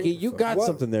 it, Frankie. Frank? You got What-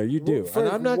 something there. You do, Frank,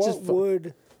 and I'm not what just. would.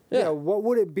 Yeah. Yeah. What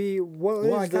would it be?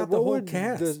 Well, I got the whole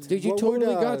cast. Dude, you what totally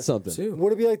would, got something. too.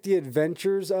 Would it be like the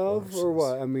adventures of, or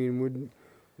what? I mean,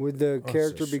 Would the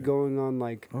character be show you. going on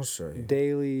like I'll show you.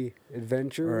 daily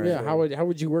adventures? Yeah, how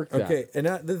would you work that? Okay, and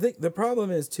the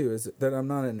problem is too is that I'm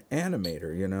not an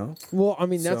animator, you know. Well, I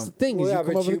mean that's So- the thing. Is Well, you yeah,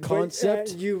 come up with a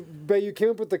concept. but you came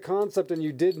up with the concept, and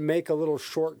you did make a little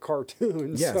short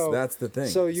cartoon. Yes, so, that's the thing.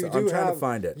 So you So do I'm trying to have,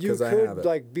 find it, You 'cause I could have it.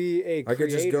 like be a I could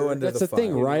just go creator. into That's the the thing,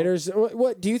 file, you know? writers.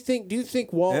 What do you think? Do you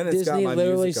think Walt And it's got Disney my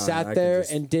literally music on it. I sat can there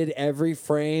just- and did every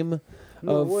frame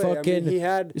No of way. I mean, fucking he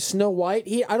had- Snow White?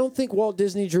 I don't think Walt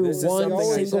Disney drew This is one something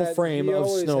I- single frame he of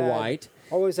always Snow had- White.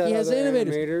 Always had He has other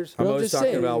animators. I'm I'm always just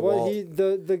talking saying. about Well, Walt.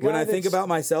 the guy When I think that's- about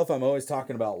myself, I'm always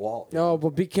talking about Walt. Oh, but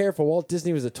be careful. Walt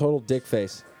Disney was a total dick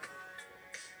face.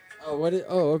 Oh, what?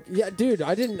 Yeah, dude.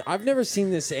 I've never seen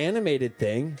this animated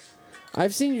thing.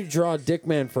 I've seen you draw Dick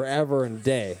Man forever and a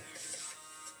day.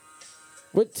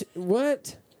 What?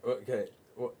 Okay.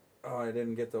 Well, oh, I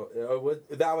didn't get the.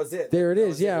 That was it. There it That is.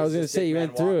 was Yeah, I It was gonna just say Dick you Man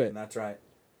went through walking, it. That's right.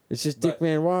 It's just But- Dick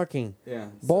Man walking. Yeah.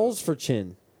 so- Balls for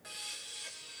chin.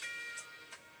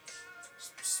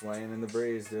 swaying in the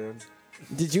breeze, dude.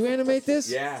 Did you animate this?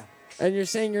 Yeah. And you're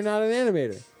saying you're not an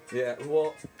animator. Yeah.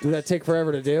 Well. Did that take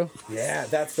forever to do? Yeah,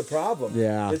 that's the problem.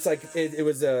 Yeah. It's like it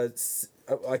was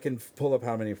I can pull up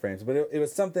how many frames, but it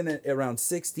was something around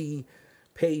 60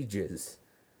 pages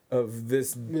of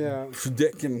this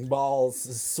dick and balls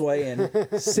swaying.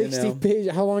 60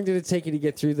 pages. How long did it take you to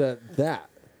get through that?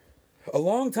 A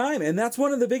long time, and that's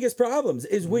one of the biggest problems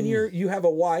is when you have a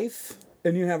wife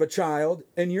and you have a child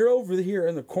and you're over here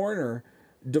in the corner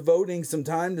devoting some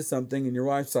time to something, and your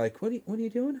wife's like, "What are you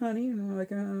doing, honey?" And I'm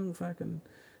like, "I'm fucking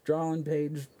drawing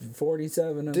page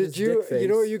 47 of Did this you? dick face." You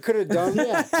know what you could have done?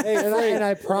 Yeah. Hey, And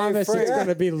I promise Frank. it's going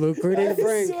to be lucrative. Hey,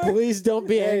 Frank. Please don't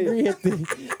be angry at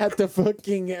the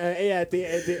fucking at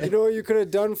the You know what you could have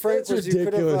done, Frank? That's was you could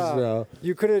ridiculous, have bro.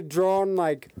 you could have drawn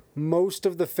like most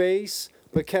of the face,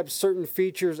 but kept certain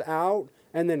features out,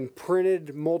 and then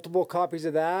printed multiple copies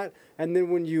of that. And then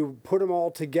when you put them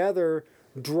all together,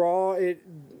 draw it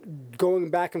going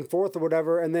back and forth or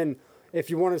whatever. And then if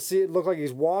you want to see it look like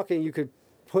he's walking, you could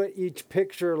put each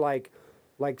picture like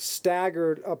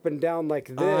staggered up and down like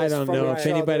this. I don't from know if each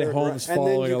anybody other. home's And then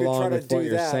following you could try along to with what do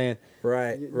you're that. saying.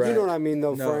 Right. You know what I mean,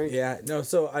 though, no, Frank? Yeah, no.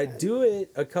 So I do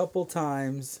it a couple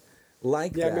times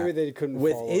like Yeah, that. maybe they couldn't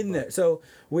within follow, there. but- So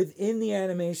within the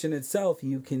animation itself,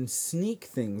 you can sneak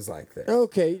things like this.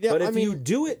 Okay, yeah, but I if mean- you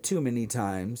do it too many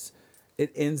times,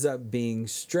 it ends up being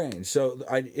strange. So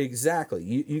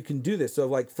you can do this. So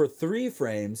like for 3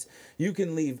 frames, you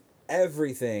can leave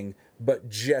everything but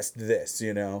just this,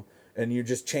 and you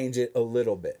just change it a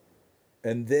little bit,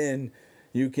 and then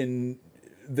you can.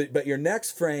 But your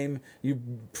next frame, you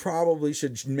probably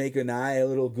should make an eye a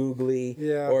little googly,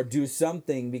 or do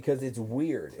something because it's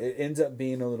weird. It ends up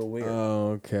being a little weird.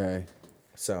 Oh, okay.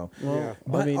 So, Yeah.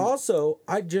 but I mean- also,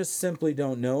 I just simply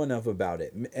don't know enough about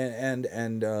it, and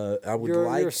I would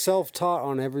like You're self-taught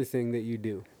on everything that you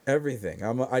do. everything.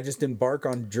 I just embark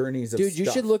on journeys of Dude, you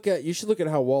stuff. should look at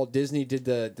how Walt Disney did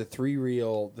the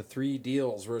 3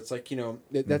 deals where it's like,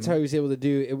 that's how he was able to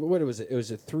do what was it? It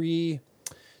was a three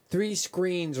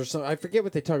screens or something. I forget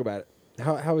what they talk about.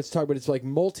 How it's talked, but it's like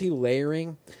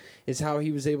multi-layering is how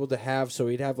he was able to have. So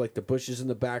he'd have like the bushes in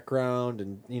the background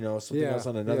and something else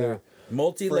on another.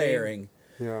 multi-layering,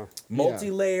 Yeah.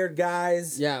 multi-layered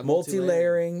guys. Yeah,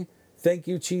 multi-layering. Thank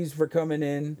you, Cheese, for coming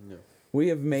in. We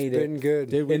have made Been it. good.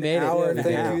 Dude, we An made it. hour Yeah, and a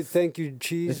man. half. Thank you,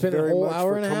 Cheese, It's been a very whole much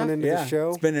hour for and a coming half? into Yeah, the show.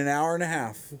 it's been an hour and a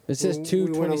half. It says We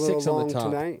went a little 2:26 on long the top.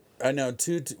 tonight. I know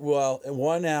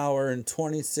 1 hour and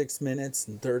 26 minutes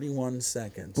and 31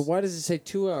 seconds. But why does it say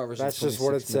 2 hours? and That's just what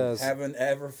it 26 minutes? says. Haven't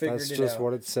ever figured That's it just out.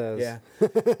 what it says. Yeah,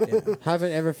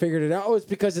 Haven't ever figured it out. Oh, it's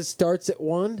because it starts at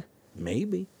 1.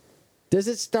 maybe. Does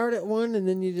it start at 1 and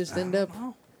then you just end up?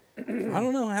 I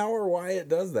don't know how or why it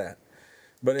does that,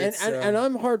 but And, it's and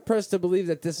I'm hard pressed to believe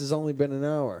that this has only been an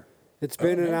hour. It's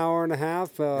been an hour and a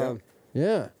half.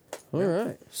 Yeah. All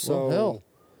right. So Well, hell.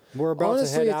 we're about Honestly,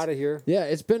 to head it's- out of here. Yeah,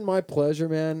 it's been my pleasure,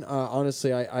 man.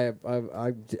 Honestly,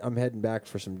 I'm heading back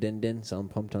for some din, so I'm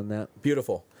pumped on that.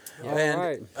 beautiful. All and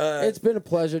right. It's been a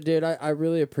pleasure, dude. I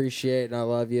really appreciate it, and I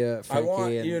love you, I Frankie.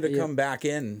 want and, you to come back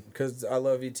in because I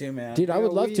love you too, man. Dude, I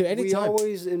would love to We anytime.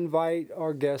 always invite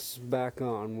our guests back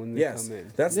on when they Yes, come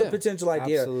in. that's Yeah. the potential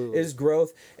idea Absolutely. is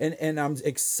growth, and I'm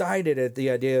excited at the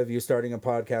idea of you starting a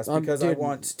podcast because I Dude.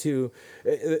 want to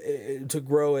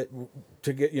grow it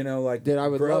to get Dude, I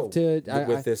would grow love to.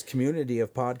 with this community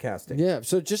of podcasting. Yeah,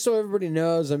 so just so everybody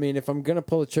knows, I mean, if I'm gonna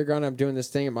pull the trigger on, I'm doing this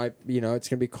thing. It might, it's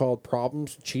gonna be called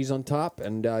Problems, Cheese on Top,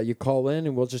 and you call in,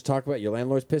 and we'll just talk about your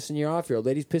landlord's pissing you off, your old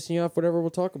lady's pissing you off, whatever. We'll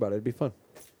talk about it. It'd be fun.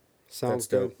 Sounds That's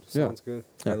dope. good. Sounds good.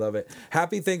 I love it.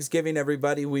 Happy Thanksgiving,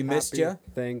 everybody. We missed you.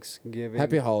 Thanksgiving.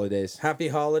 Happy holidays. Happy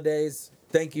holidays.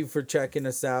 Thank you for checking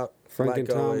us out. Frank like and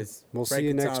Tom. always. We'll Frank see you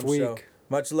and next Tom week. Show.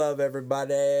 Much love,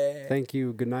 everybody. Thank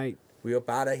you. Good night. We up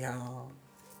out of here.